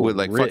 It's so with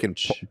like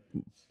rich. fucking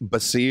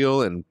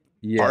basil and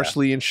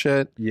parsley and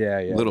shit. Yeah.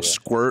 Little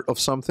squirt of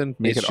something.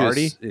 Make it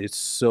arty. It's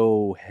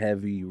so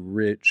heavy,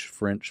 rich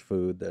French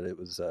food that it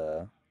was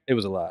a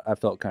lot. I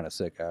felt kind of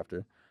sick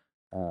after.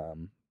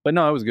 But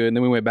no, it was good. And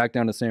then we went back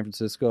down to San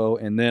Francisco,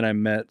 and then I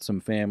met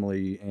some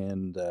family,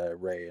 and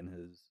Ray and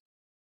his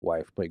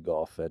wife played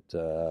golf at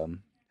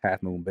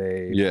Half Moon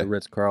Bay, the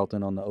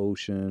Ritz-Carlton on the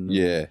ocean.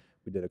 Yeah.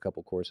 We did a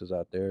couple courses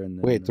out there. And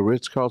then, wait, the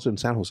Ritz-Carlton in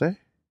San Jose?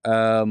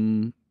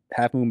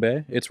 Half Moon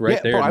Bay. It's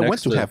right there. Bro, I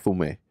went to Half Moon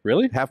Bay.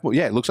 Really?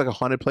 Yeah, it looks like a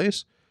haunted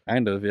place.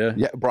 Kind of, yeah.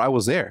 Yeah, bro, I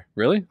was there.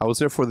 Really? I was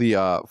there for the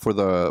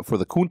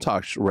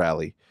Countach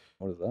rally.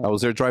 What is that? I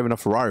was there driving a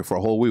Ferrari for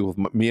a whole week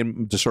with me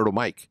and DeSoto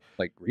Mike.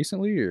 Like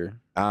recently, or?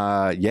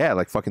 Yeah,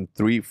 like fucking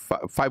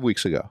 5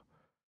 weeks ago.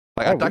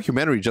 Like a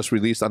documentary just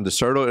released on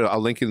DeSoto. I'll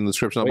link it in the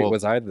description. Wait,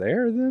 was I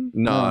there then?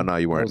 No,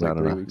 you weren't. No,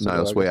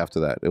 it was way after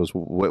that. It was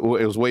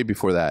way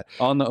before that.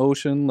 On the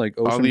ocean, like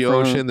ocean. On the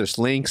ocean, there's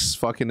links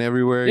fucking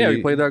everywhere. Yeah,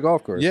 we played that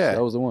golf course. Yeah,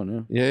 that was the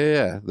one.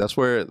 Yeah. That's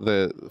where it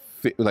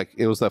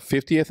was the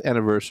 50th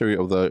anniversary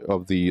of the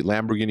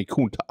Lamborghini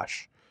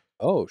Countach.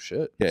 Oh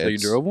shit! Yeah, so you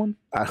drove one?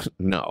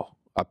 No,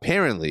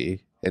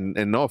 apparently, and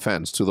no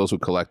offense to those who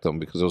collect them,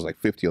 because there was like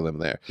 50 of them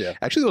there. Yeah,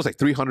 actually, there was like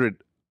 300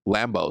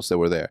 Lambos that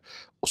were there.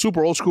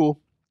 Super old school,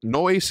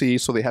 no AC,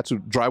 so they had to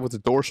drive with the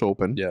doors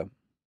open. Yeah.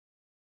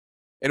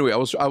 Anyway, I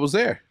was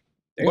there.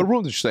 Damn. What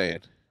room did you stay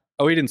in?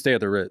 Oh, we didn't stay at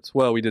the Ritz.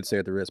 Well, we did stay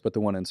at the Ritz, but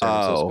the one in San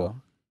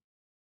Francisco.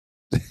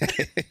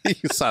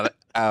 You saw that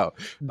out.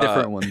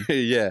 Different one.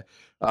 Yeah.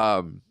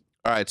 All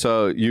right.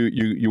 So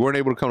you weren't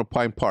able to come to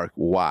Pine Park.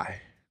 Why?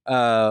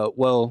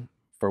 Well,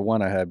 for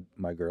one, I had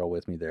my girl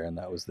with me there, and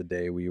that was the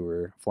day we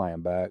were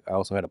flying back. I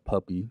also had a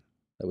puppy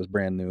that was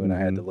brand new, and I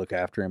had to look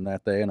after him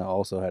that day. And I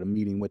also had a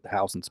meeting with the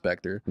house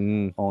inspector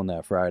on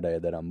that Friday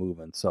that I'm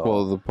moving. So,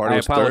 well, the party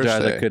was apologize.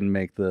 Thursday. I couldn't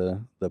make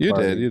the You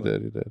party. You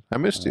did. I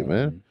missed you,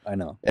 man. I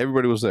know.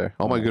 Everybody was there.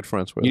 All my good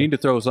friends were there. You need to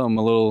throw something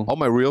a little. All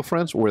my real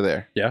friends were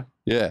there. Yeah.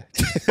 Yeah.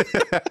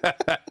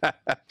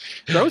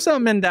 Throw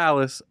something in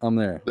Dallas. I'm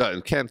there.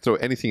 You can't throw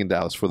anything in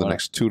Dallas for the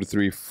next 2 to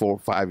 3, 4,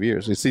 5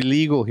 years. It's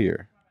illegal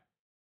here.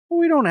 Well,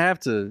 we don't have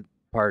to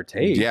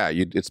partake. Yeah,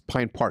 it's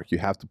Pine Park. You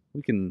have to.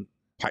 We can.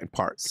 Pine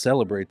Park.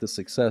 Celebrate the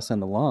success and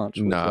the launch.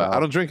 Nah, I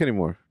don't drink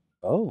anymore.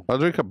 Oh. I'll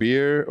drink a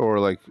beer or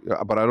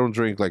but I don't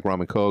drink like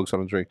rum and cokes. I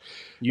don't drink.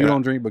 You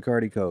don't drink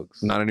Bacardi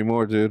Cokes? Not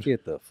anymore, dude.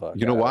 Get the fuck.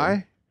 You know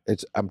why?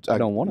 I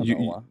don't want to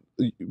know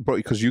why. Bro,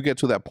 because you get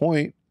to that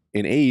point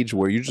in age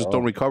where you just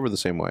don't recover the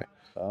same way.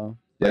 Oh.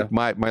 Like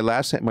my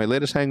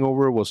latest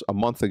hangover was a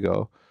month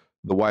ago.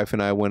 The wife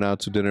and I went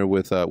out to dinner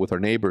with our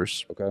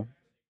neighbors. Okay.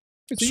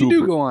 So you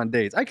do go on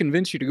dates. I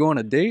convinced you to go on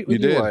a date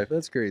with your wife.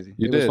 That's crazy.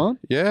 You it did. Was fun?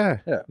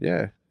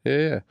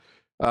 Yeah.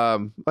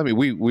 I mean,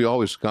 we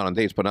always gone on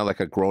dates, but not like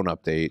a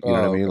grown-up date. You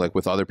know what I mean? Like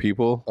with other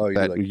people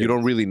that you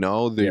don't really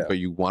know, but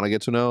you want to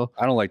get to know.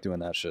 I don't like doing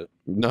that shit.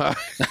 No,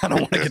 I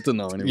don't want to get to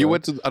know anybody. You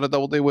went on a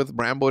double date with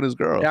Rambo and his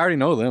girl. Yeah, I already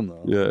know them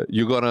though. Yeah,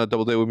 you go on a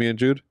double date with me and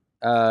Jude?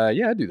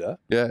 Yeah, I do that.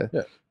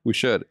 Yeah, we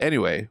should.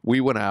 Anyway,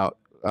 we went out.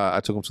 I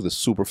took him to this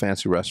super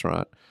fancy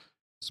restaurant.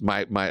 It's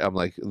I'm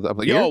like,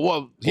 yo,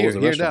 well, here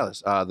in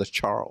Dallas, the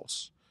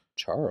Charles.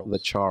 The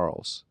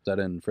Charles. Is that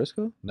in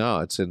Frisco? No,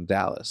 it's in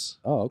Dallas.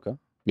 Oh, okay.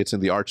 It's in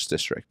the Arts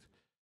District.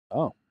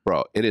 Oh.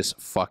 Bro, it is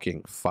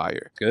fucking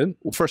fire. Good?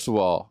 Well, first of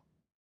all,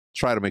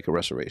 try to make a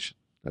reservation,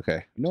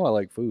 okay? You know I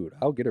like food.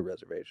 I'll get a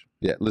reservation.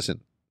 Yeah,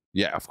 listen.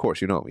 Yeah, of course,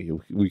 you know me.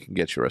 We can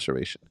get you a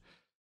reservation.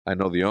 I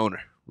know the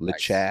owner,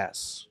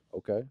 Chas.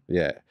 Okay.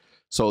 Yeah.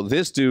 So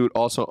this dude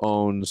also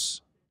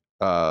owns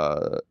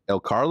El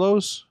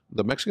Carlos,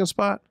 the Mexican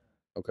spot.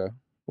 Okay.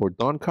 or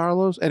Don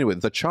Carlos. Anyway,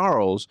 the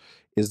Charles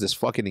is this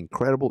fucking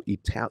incredible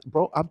Italian.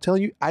 Bro, I'm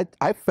telling you,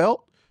 I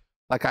felt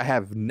like I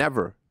have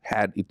never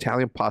had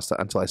Italian pasta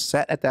until I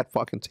sat at that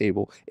fucking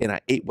table and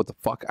I ate what the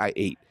fuck I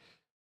ate.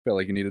 Felt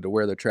like you needed to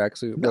wear the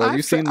tracksuit. Bro, have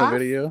you seen the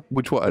video?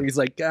 Which one? He's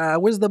like,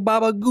 where's the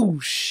baba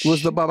goosh?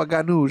 Where's the baba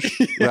ganoush?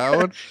 That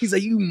one? He's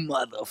like, you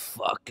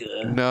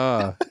motherfucker.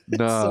 Nah.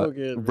 So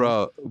good,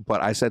 bro.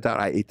 But I sat down,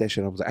 I ate that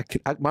shit. I was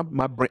like,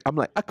 my brain, I'm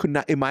like, I could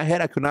not, in my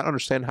head, I could not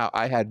understand how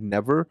I had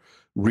never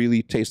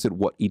really tasted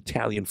what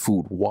Italian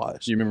food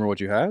was. Do you remember what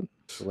you had?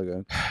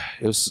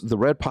 It was the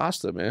red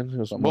pasta, man. It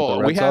was, I'm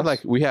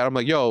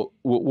like, yo,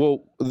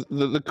 well,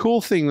 the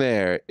cool thing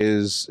there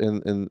is,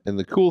 and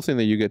the cool thing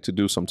that you get to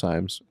do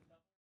sometimes,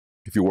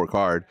 if you work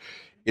hard,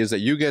 is that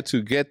you get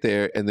to get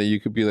there and then you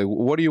could be like,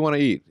 what do you want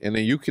to eat? And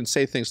then you can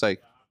say things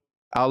like,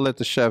 I'll let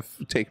the chef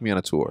take me on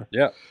a tour.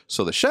 Yeah.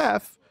 So the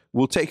chef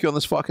will take you on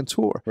this fucking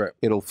tour. Right.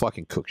 It'll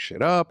fucking cook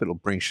shit up. It'll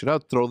bring shit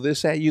up, throw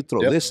this at you,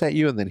 this at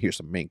you, and then here's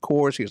the main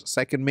course. Here's the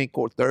second main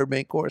course, third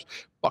main course,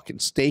 fucking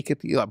steak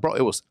at the, bro,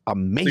 it was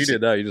amazing. So you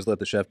did that. You just let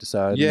the chef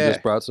decide. Yeah. And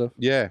just brought stuff.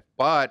 Yeah.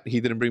 But he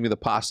didn't bring me the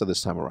pasta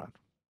this time around.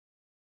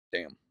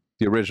 Damn.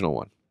 The original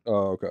one.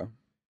 Oh, okay.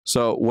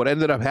 So what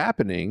ended up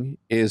happening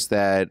is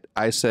that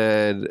I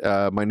said,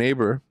 my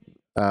neighbor,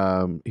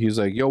 he's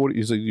like, yo,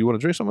 he's like, you want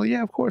to drink something? Like,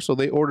 yeah, of course. So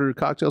they ordered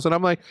cocktails, and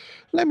I'm like,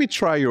 let me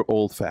try your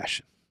old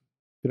fashioned.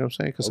 You know what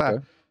I'm saying?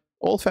 Because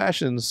old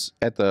fashions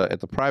at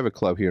the private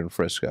club here in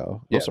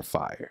Frisco, those are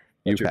fire.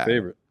 That's your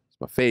favorite.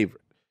 It's my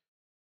favorite.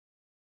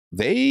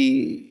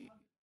 They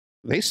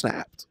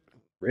snapped.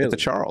 Really? At the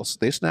Charles.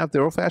 They snapped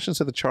their old fashions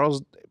at the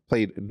Charles.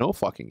 Played no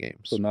fucking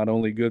games. So not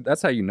only good,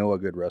 that's how you know a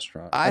good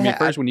restaurant. I mean,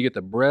 first when you get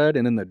the bread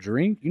and then the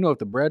drink, you know if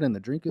the bread and the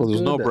drink is good. Well,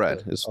 there's no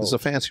bread. It's a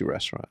fancy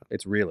restaurant.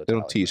 It's real Italian. They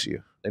don't tease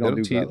you. They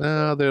don't do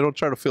no, they don't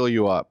try to fill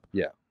you up.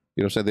 Yeah. You know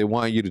what I'm saying? They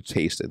want you to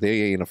taste it.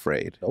 They ain't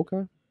afraid.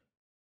 Okay.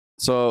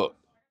 So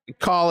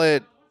call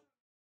it,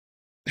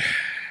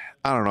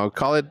 I don't know,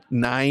 call it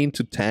 9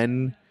 to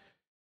 10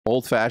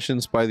 old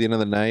fashions by the end of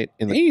the night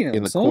in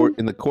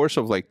the course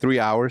of like 3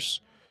 hours,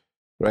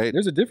 right?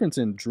 There's a difference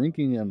in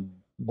drinking and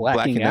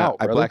blacking out.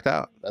 I blacked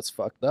out. That's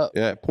fucked up.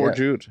 Yeah, poor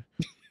Jude.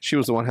 She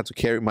was the one who had to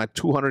carry my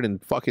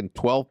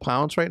 212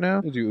 pounds right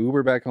now. Did you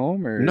Uber back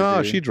home or?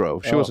 No, she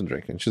drove. She wasn't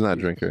drinking. She's not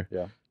a drinker.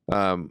 Yeah.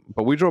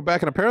 But we drove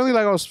back, and apparently,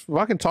 like, I was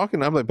fucking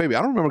talking. I'm like, baby,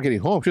 I don't remember getting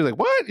home. She was like,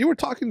 what? You were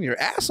talking your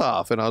ass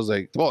off. And I was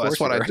like, well, that's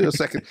what I do.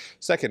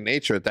 Second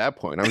nature at that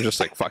point. I was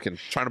just like fucking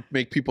trying to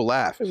make people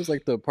laugh. It was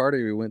like the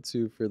party we went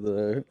to for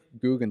the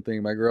Guggen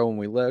thing. My girl, when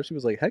we left, she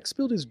was like, Heck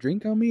spilled his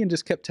drink on me and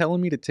just kept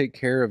telling me to take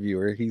care of you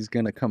or he's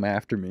going to come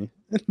after me.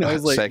 And I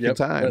was like, second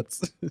time.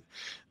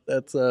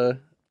 That's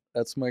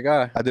my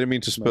guy. I didn't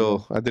mean to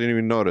spill. I didn't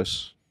even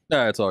notice.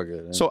 Nah, it's all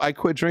good. So I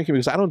quit drinking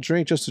because I don't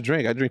drink just to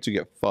drink. I drink to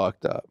get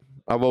fucked up.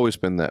 I've always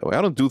been that way.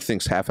 I don't do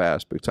things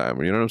half-assed big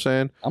time. You know what I'm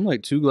saying? I'm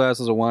like 2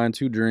 glasses of wine,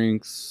 2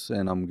 drinks,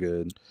 and I'm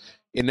good.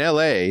 In LA,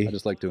 I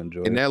just like to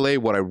enjoy. In LA,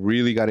 what I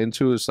really got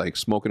into is like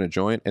smoking a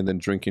joint and then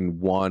drinking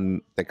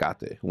one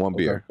Tecate, one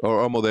beer,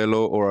 or a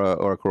Modelo,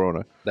 or a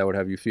Corona. That would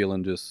have you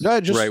feeling just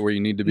right where you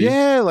need to be.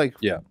 Yeah, like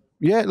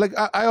like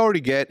I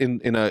already get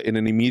in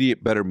an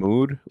immediate better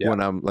mood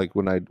when I'm like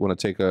when I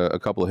take a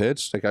couple of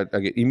hits. Like I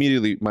get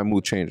immediately my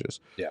mood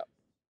changes. Yeah.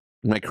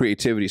 My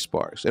creativity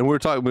sparks. And we were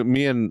talking,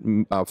 me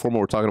and Formal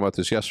were talking about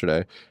this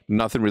yesterday,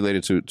 nothing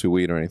related to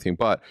weed or anything,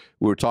 but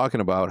we were talking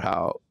about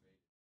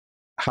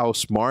how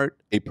smart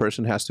a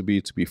person has to be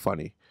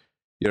funny.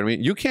 You know what I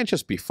mean? You can't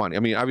just be funny. I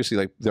mean, obviously,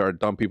 like, there are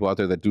dumb people out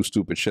there that do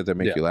stupid shit that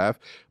make you laugh,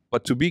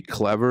 but to be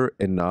clever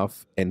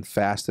enough and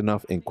fast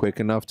enough and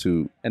quick enough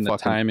to and the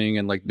timing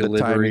and like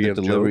delivery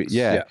of jokes.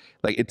 Yeah.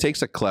 Like, it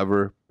takes a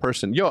clever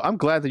person. Yo, I'm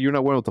glad that you're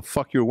not wearing what the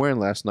fuck you were wearing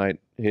last night,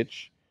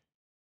 Hitch.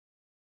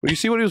 But you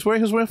see what he was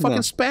wearing? He was wearing fucking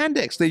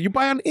spandex that you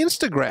buy on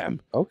Instagram.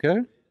 Okay.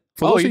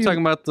 You're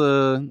talking about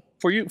the...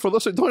 For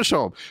those don't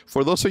show him.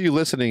 For those of you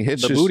listening,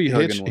 Hitch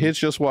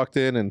just walked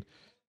in and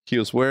he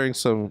was wearing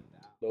some...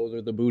 Those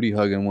are the booty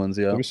hugging ones,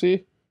 yeah. Let me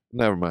see.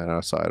 Never mind,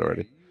 outside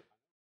already.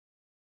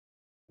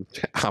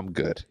 I'm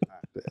good.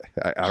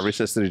 I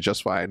resisted it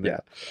just fine.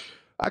 Yeah.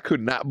 I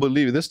could not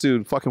believe it. This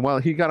dude fucking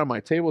wild. He got on my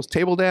table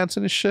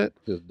dancing and shit.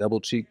 Just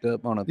double cheeked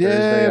up on a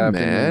Thursday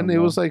afternoon. Man. It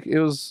was like, it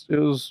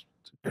was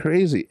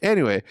crazy.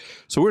 Anyway,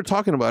 so we were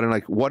talking about it,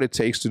 like what it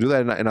takes to do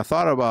that, and I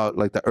thought about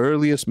like the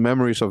earliest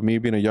memories of me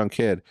being a young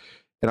kid,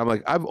 and I'm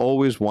like, I've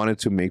always wanted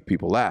to make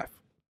people laugh,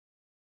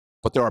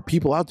 but there are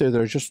people out there that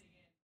are just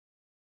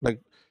like,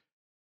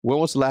 when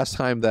was the last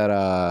time that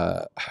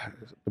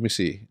let me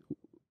see,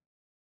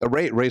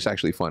 Ray's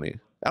actually funny.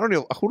 I don't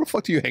know, who the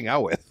fuck do you hang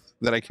out with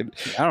that I can?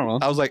 I don't know.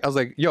 I was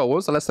like, yo, when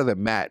was the last time that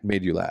Matt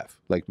made you laugh?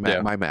 Like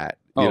Matt, my Matt.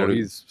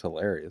 He's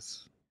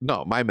hilarious.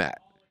 No, my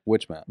Matt.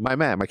 Which Matt? My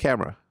Matt, my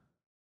camera.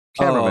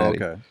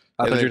 Okay.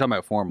 I thought you were talking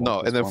about Formal. No,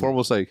 and then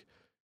Formal's like,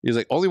 he's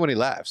like, only when he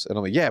laughs. And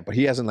I'm like, yeah, but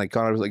he hasn't like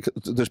gone, like,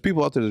 there's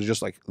people out there that are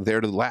just like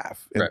there to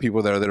laugh, and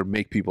people that are there to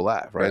make people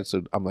laugh, right?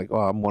 So I'm like,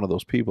 oh, I'm one of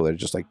those people that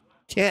just like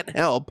can't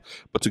help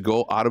but to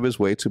go out of his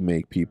way to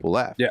make people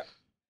laugh. Yeah.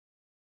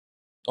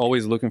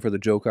 Always looking for the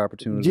joke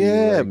opportunity.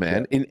 Yeah, like,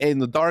 man. In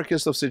the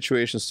darkest of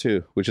situations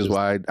too, which is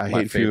why I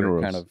hate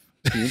funerals. Kind of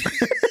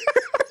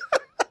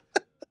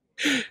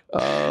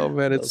oh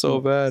man, it's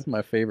so bad. It's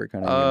my favorite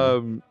kind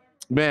of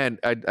man,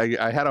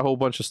 I had a whole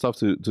bunch of stuff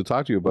to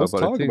talk to you about. Let's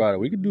talk about it.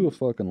 We could do a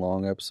fucking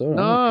long episode.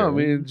 No, I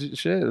mean,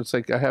 shit. It's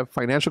like I have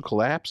financial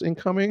collapse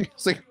incoming.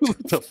 It's like, what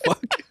the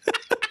fuck?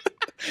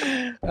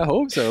 I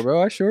hope so,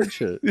 bro. I short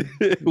shit.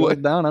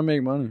 What down? I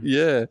make money.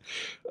 Yeah.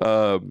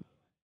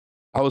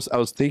 I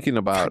was thinking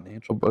about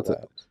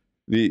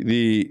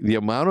the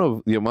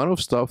amount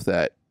of stuff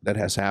that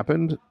has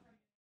happened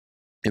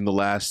in the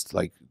last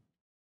like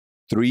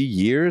 3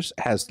 years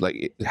has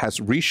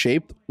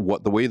reshaped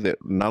the way that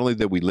not only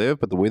that we live,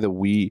 but the way that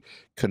we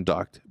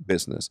conduct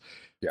business.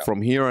 Yeah.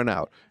 From here on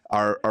out,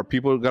 are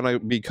people gonna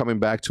be coming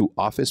back to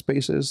office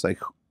spaces? Like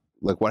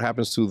what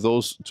happens to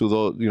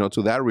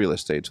that real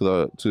estate,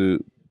 to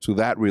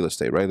that real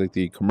estate, right? Like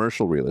the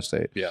commercial real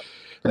estate. Yeah,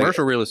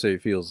 commercial real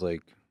estate feels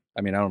like. I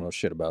mean, I don't know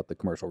shit about the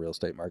commercial real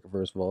estate market,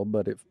 first of all,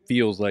 but it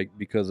feels like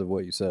because of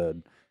what you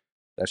said,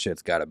 that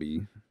shit's got to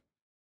be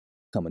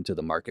coming to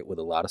the market with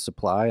a lot of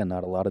supply and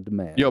not a lot of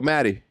demand. Yo,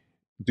 Maddie,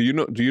 do you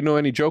know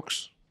any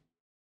jokes?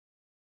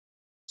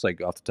 It's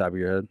like off the top of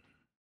your head.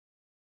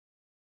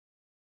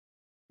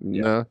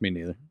 Yeah, no, me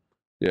neither.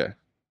 Yeah,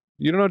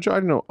 you don't know. I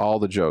don't know all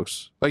the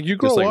jokes. Like you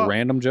grow just like up,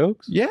 random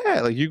jokes.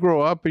 Yeah, like you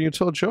grow up and you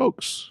tell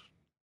jokes.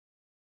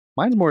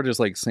 Mine's more just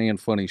like saying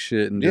funny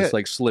shit and just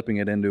like slipping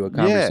it into a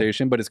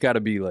conversation, but it's got to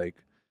be like,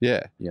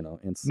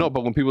 instant. No,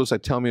 but when people say,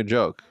 "Tell me a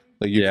joke,"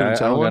 like you couldn't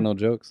tell I don't one? got no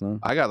jokes. No,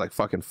 I got like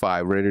fucking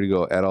 5 ready to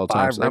go at all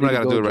times. I'm not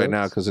gonna do it right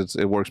now because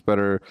it works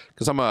better.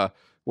 Because I'm a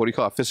what do you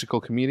call a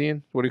physical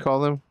comedian? What do you call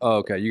them? Oh,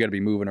 okay. You got to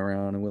be moving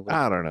around and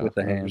I don't know with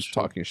the hands. I'm just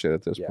talking shit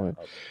at this point.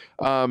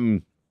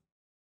 Okay.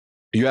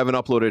 You haven't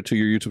uploaded to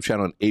your YouTube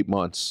channel in 8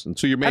 months, and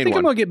to your main one. I think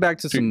I'm gonna get back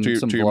to some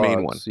your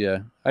main one.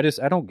 Yeah, I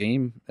don't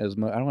game as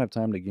much. I don't have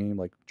time to game.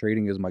 Like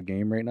trading is my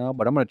game right now,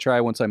 but I'm gonna try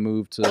once I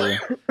move to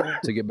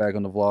get back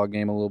on the vlog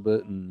game a little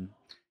bit and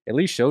at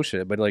least show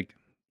shit. But like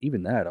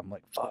even that, I'm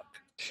like fuck.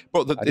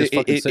 Bro,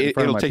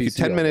 it'll take you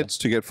 10 minutes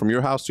to get from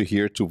your house to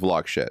here to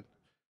vlog shit.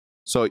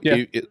 So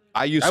yeah,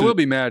 I will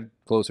be mad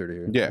closer to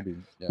here. Yeah,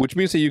 which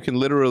means that you can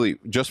literally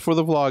just for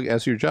the vlog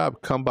as your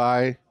job come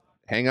by.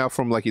 Hang out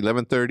from like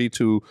 11:30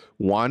 to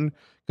 1,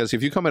 because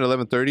if you come at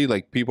 11:30,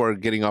 like people are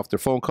getting off their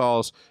phone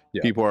calls,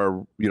 people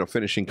are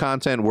finishing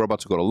content. We're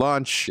about to go to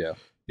lunch. Yeah,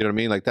 you know what I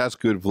mean. Like that's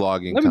good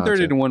vlogging.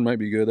 11:30 to 1 might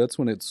be good. That's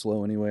when it's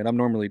slow anyway, and I'm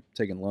normally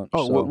taking lunch.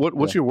 Oh, so,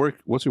 what's your work?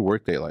 What's your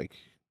work day like?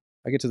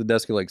 I get to the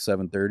desk at like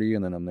 7:30,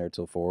 and then I'm there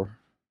till 4.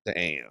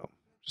 Damn,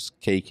 just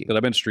caking. But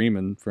I've been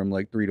streaming from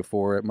like 3 to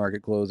 4 at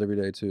market close every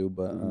day too.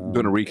 But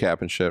doing a recap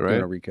and shit, right?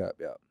 Doing a recap,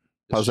 yeah.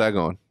 How's that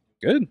going?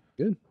 Good.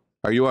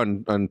 Are you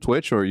on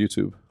Twitch or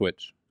YouTube?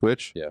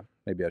 Twitch? Yeah.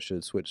 Maybe I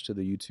should switch to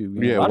the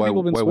YouTube. Yeah, why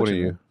wouldn't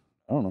you?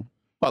 I don't know.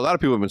 Well, a lot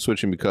of people have been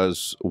switching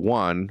because,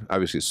 one,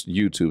 obviously it's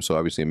YouTube, so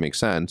obviously it makes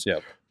sense.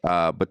 Yeah.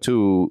 But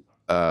two,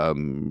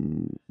 so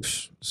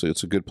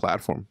it's a good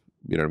platform.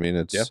 You know what I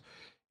mean?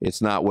 It's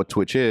not what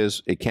Twitch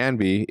is. It can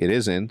be. It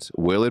isn't.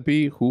 Will it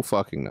be? Who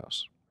fucking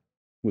knows?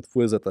 With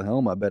Fizz at the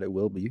helm, I bet it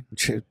will be.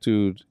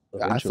 Dude,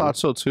 eventually. I thought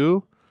so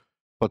too.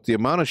 But the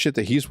amount of shit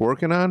that he's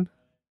working on,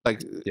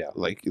 like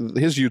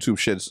his YouTube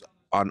shit's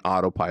on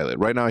autopilot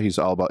right now. He's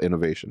all about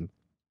innovation.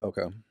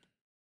 Okay,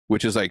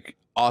 which is like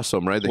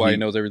awesome, right? That's why he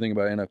knows everything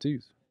about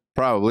NFTs.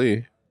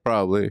 Probably.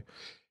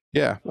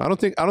 Yeah, I don't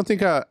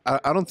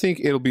think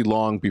it'll be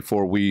long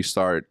before we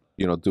start,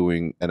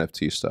 doing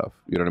NFT stuff.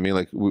 You know what I mean?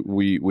 Like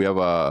we have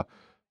a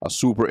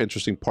super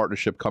interesting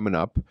partnership coming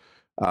up.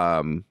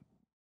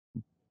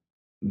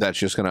 That's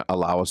just going to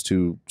allow us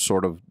to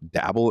sort of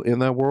dabble in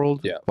that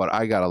world. Yeah. But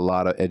I got a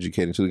lot of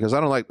educating to do because I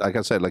don't like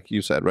I said, like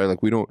you said, right?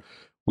 Like we don't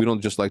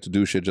just like to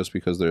do shit just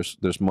because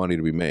there's money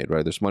to be made,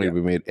 right? There's money to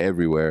be made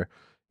everywhere.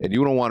 And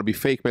you don't want to be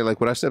fake, man. Like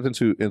when I stepped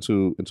into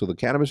the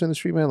cannabis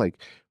industry, man, like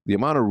the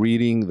amount of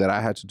reading that I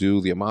had to do,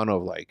 the amount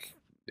of like,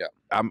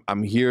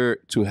 I'm here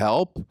to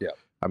help. Yeah.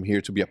 I'm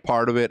here to be a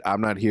part of it.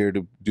 I'm not here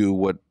to do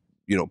what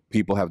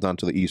people have done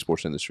to the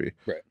esports industry.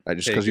 Right.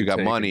 Just because you got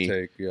money,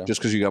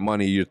 just because you got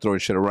money, you're throwing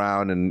shit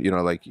around, and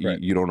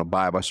you don't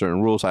abide by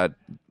certain rules. I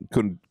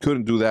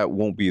couldn't do that.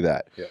 Won't be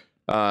that.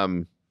 Yeah.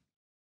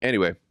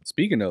 Anyway,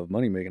 speaking of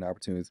money making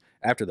opportunities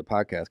after the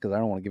podcast, because I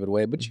don't want to give it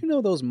away, but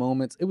those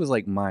moments, it was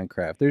like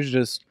Minecraft. There's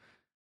just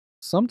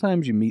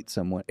sometimes you meet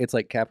someone. It's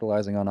like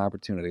capitalizing on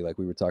opportunity, like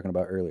we were talking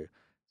about earlier.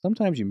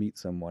 Sometimes you meet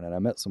someone, and I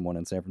met someone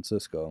in San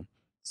Francisco,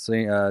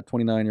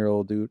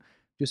 29-year-old dude,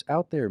 just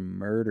out there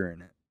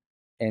murdering it.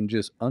 And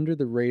just under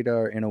the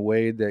radar in a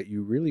way that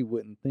you really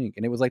wouldn't think.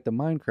 And it was like the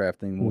Minecraft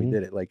thing when we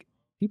did it. Like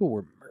people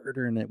were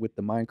murdering it with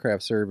the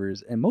Minecraft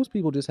servers, and most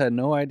people just had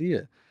no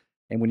idea.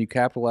 And when you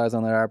capitalize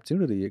on that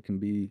opportunity, it can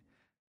be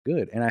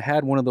good. And I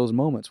had one of those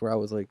moments where I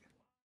was like,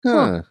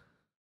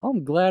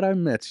 I'm glad I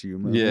met you,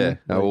 man. Yeah.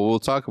 Like, we'll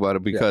talk about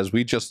it because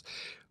we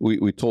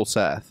told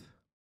Seth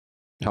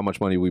how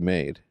much money we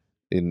made.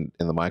 in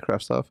the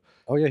Minecraft stuff.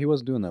 Oh yeah, he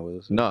wasn't doing that with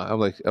us. No, I'm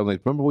like,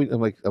 remember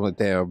I'm like,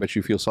 damn, I bet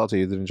you feel salty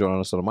you didn't join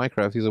us on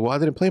Minecraft. He's like, well, I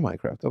didn't play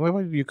Minecraft. I'm like,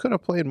 well, you could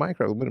have played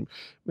Minecraft. We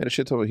made a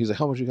shit ton. He's like,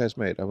 how much you guys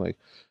made? I'm like,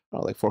 oh,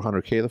 like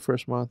 400K the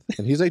first month.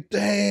 And he's like,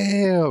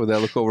 damn. And I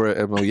look over at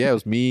him, like, yeah, it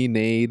was me,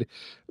 Nade,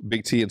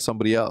 BigT, and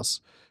somebody else.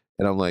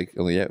 And I'm like,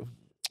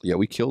 yeah,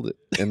 we killed it.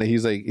 And then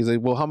he's like,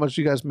 well, how much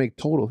do you guys make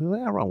total? He's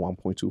like, around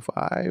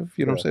 1.25.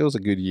 You know what I'm saying? It was a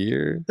good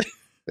year.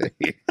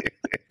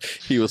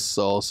 He was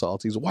so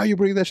salty. He's like, why are you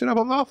bringing that shit up?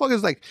 I'm like, motherfucker,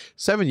 it's like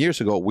 7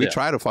 years ago. We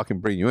tried to fucking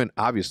bring you in.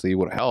 Obviously, it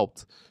would have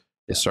helped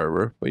the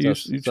server. But you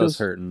just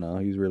hurting now.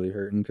 He's really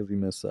hurting because he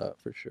missed out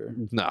for sure.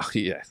 No,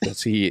 he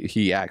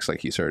acts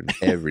like he's hurting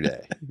every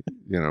day.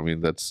 You know what I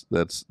mean? That's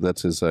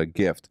his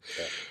gift.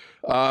 Yeah.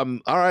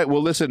 All right.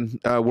 Well, listen,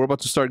 we're about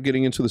to start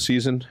getting into the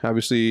season.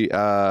 Obviously,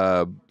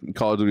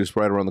 Call of Duty is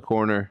right around the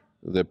corner.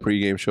 The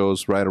pregame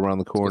shows right around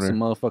the corner. Some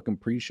motherfucking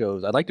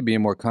pre-shows. I'd like to be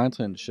in more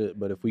content shit,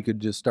 but if we could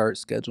just start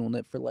scheduling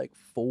it for like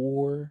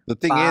 4. The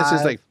thing 5.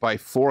 is like by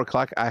 4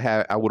 o'clock,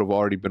 I would have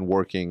already been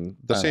working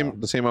the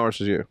same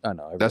hours as you. I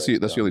know. That's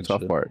the only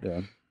tough part.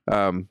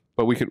 Yeah.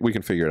 But we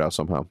can figure it out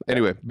somehow.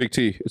 Anyway,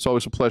 BigT, it's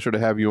always a pleasure to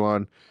have you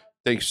on.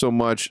 Thanks so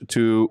much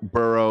to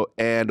Burrow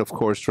and of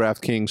course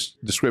DraftKings.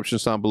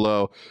 Descriptions down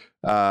below.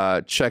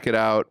 Check it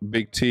out.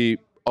 BigT,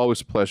 always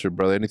a pleasure,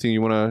 brother. Anything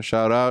you want to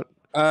shout out?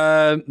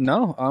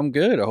 No, I'm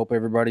good. I hope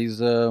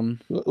everybody's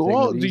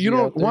well, do you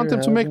don't want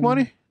them to make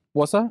money?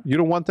 What's that? You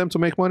don't want them to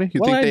make money? You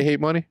think they hate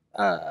money?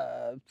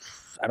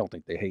 I don't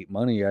think they hate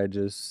money. I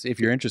just, if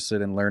you're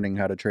interested in learning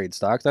how to trade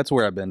stocks, that's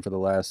where I've been for the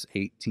last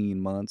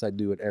 18 months. I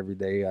do it every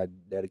day. I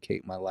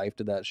dedicate my life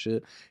to that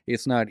shit.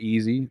 It's not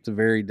easy. It's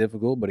very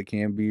difficult, but it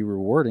can be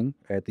rewarding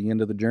at the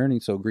end of the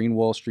journey. So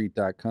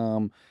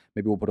GreenWallSt.com.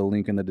 Maybe we'll put a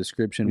link in the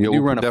description. We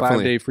do run a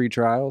 5-day free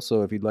trial.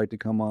 So if you'd like to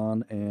come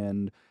on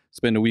and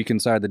spend a week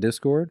inside the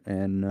Discord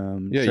and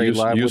trade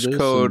live with us.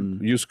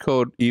 Use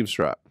code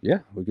Eavesdrop. Yeah,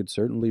 we could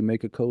certainly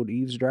make a code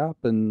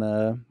Eavesdrop, and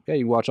you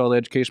can watch all the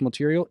educational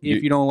material.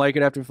 If you don't like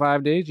it after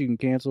 5 days, you can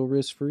cancel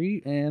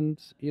risk-free, and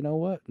you know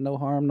what? No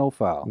harm, no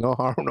foul. No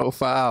harm, no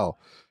foul.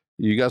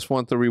 You guys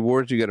want the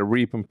rewards, you got to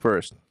reap them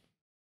first.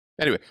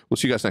 Anyway, we'll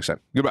see you guys next time.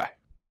 Goodbye.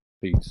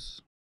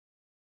 Peace.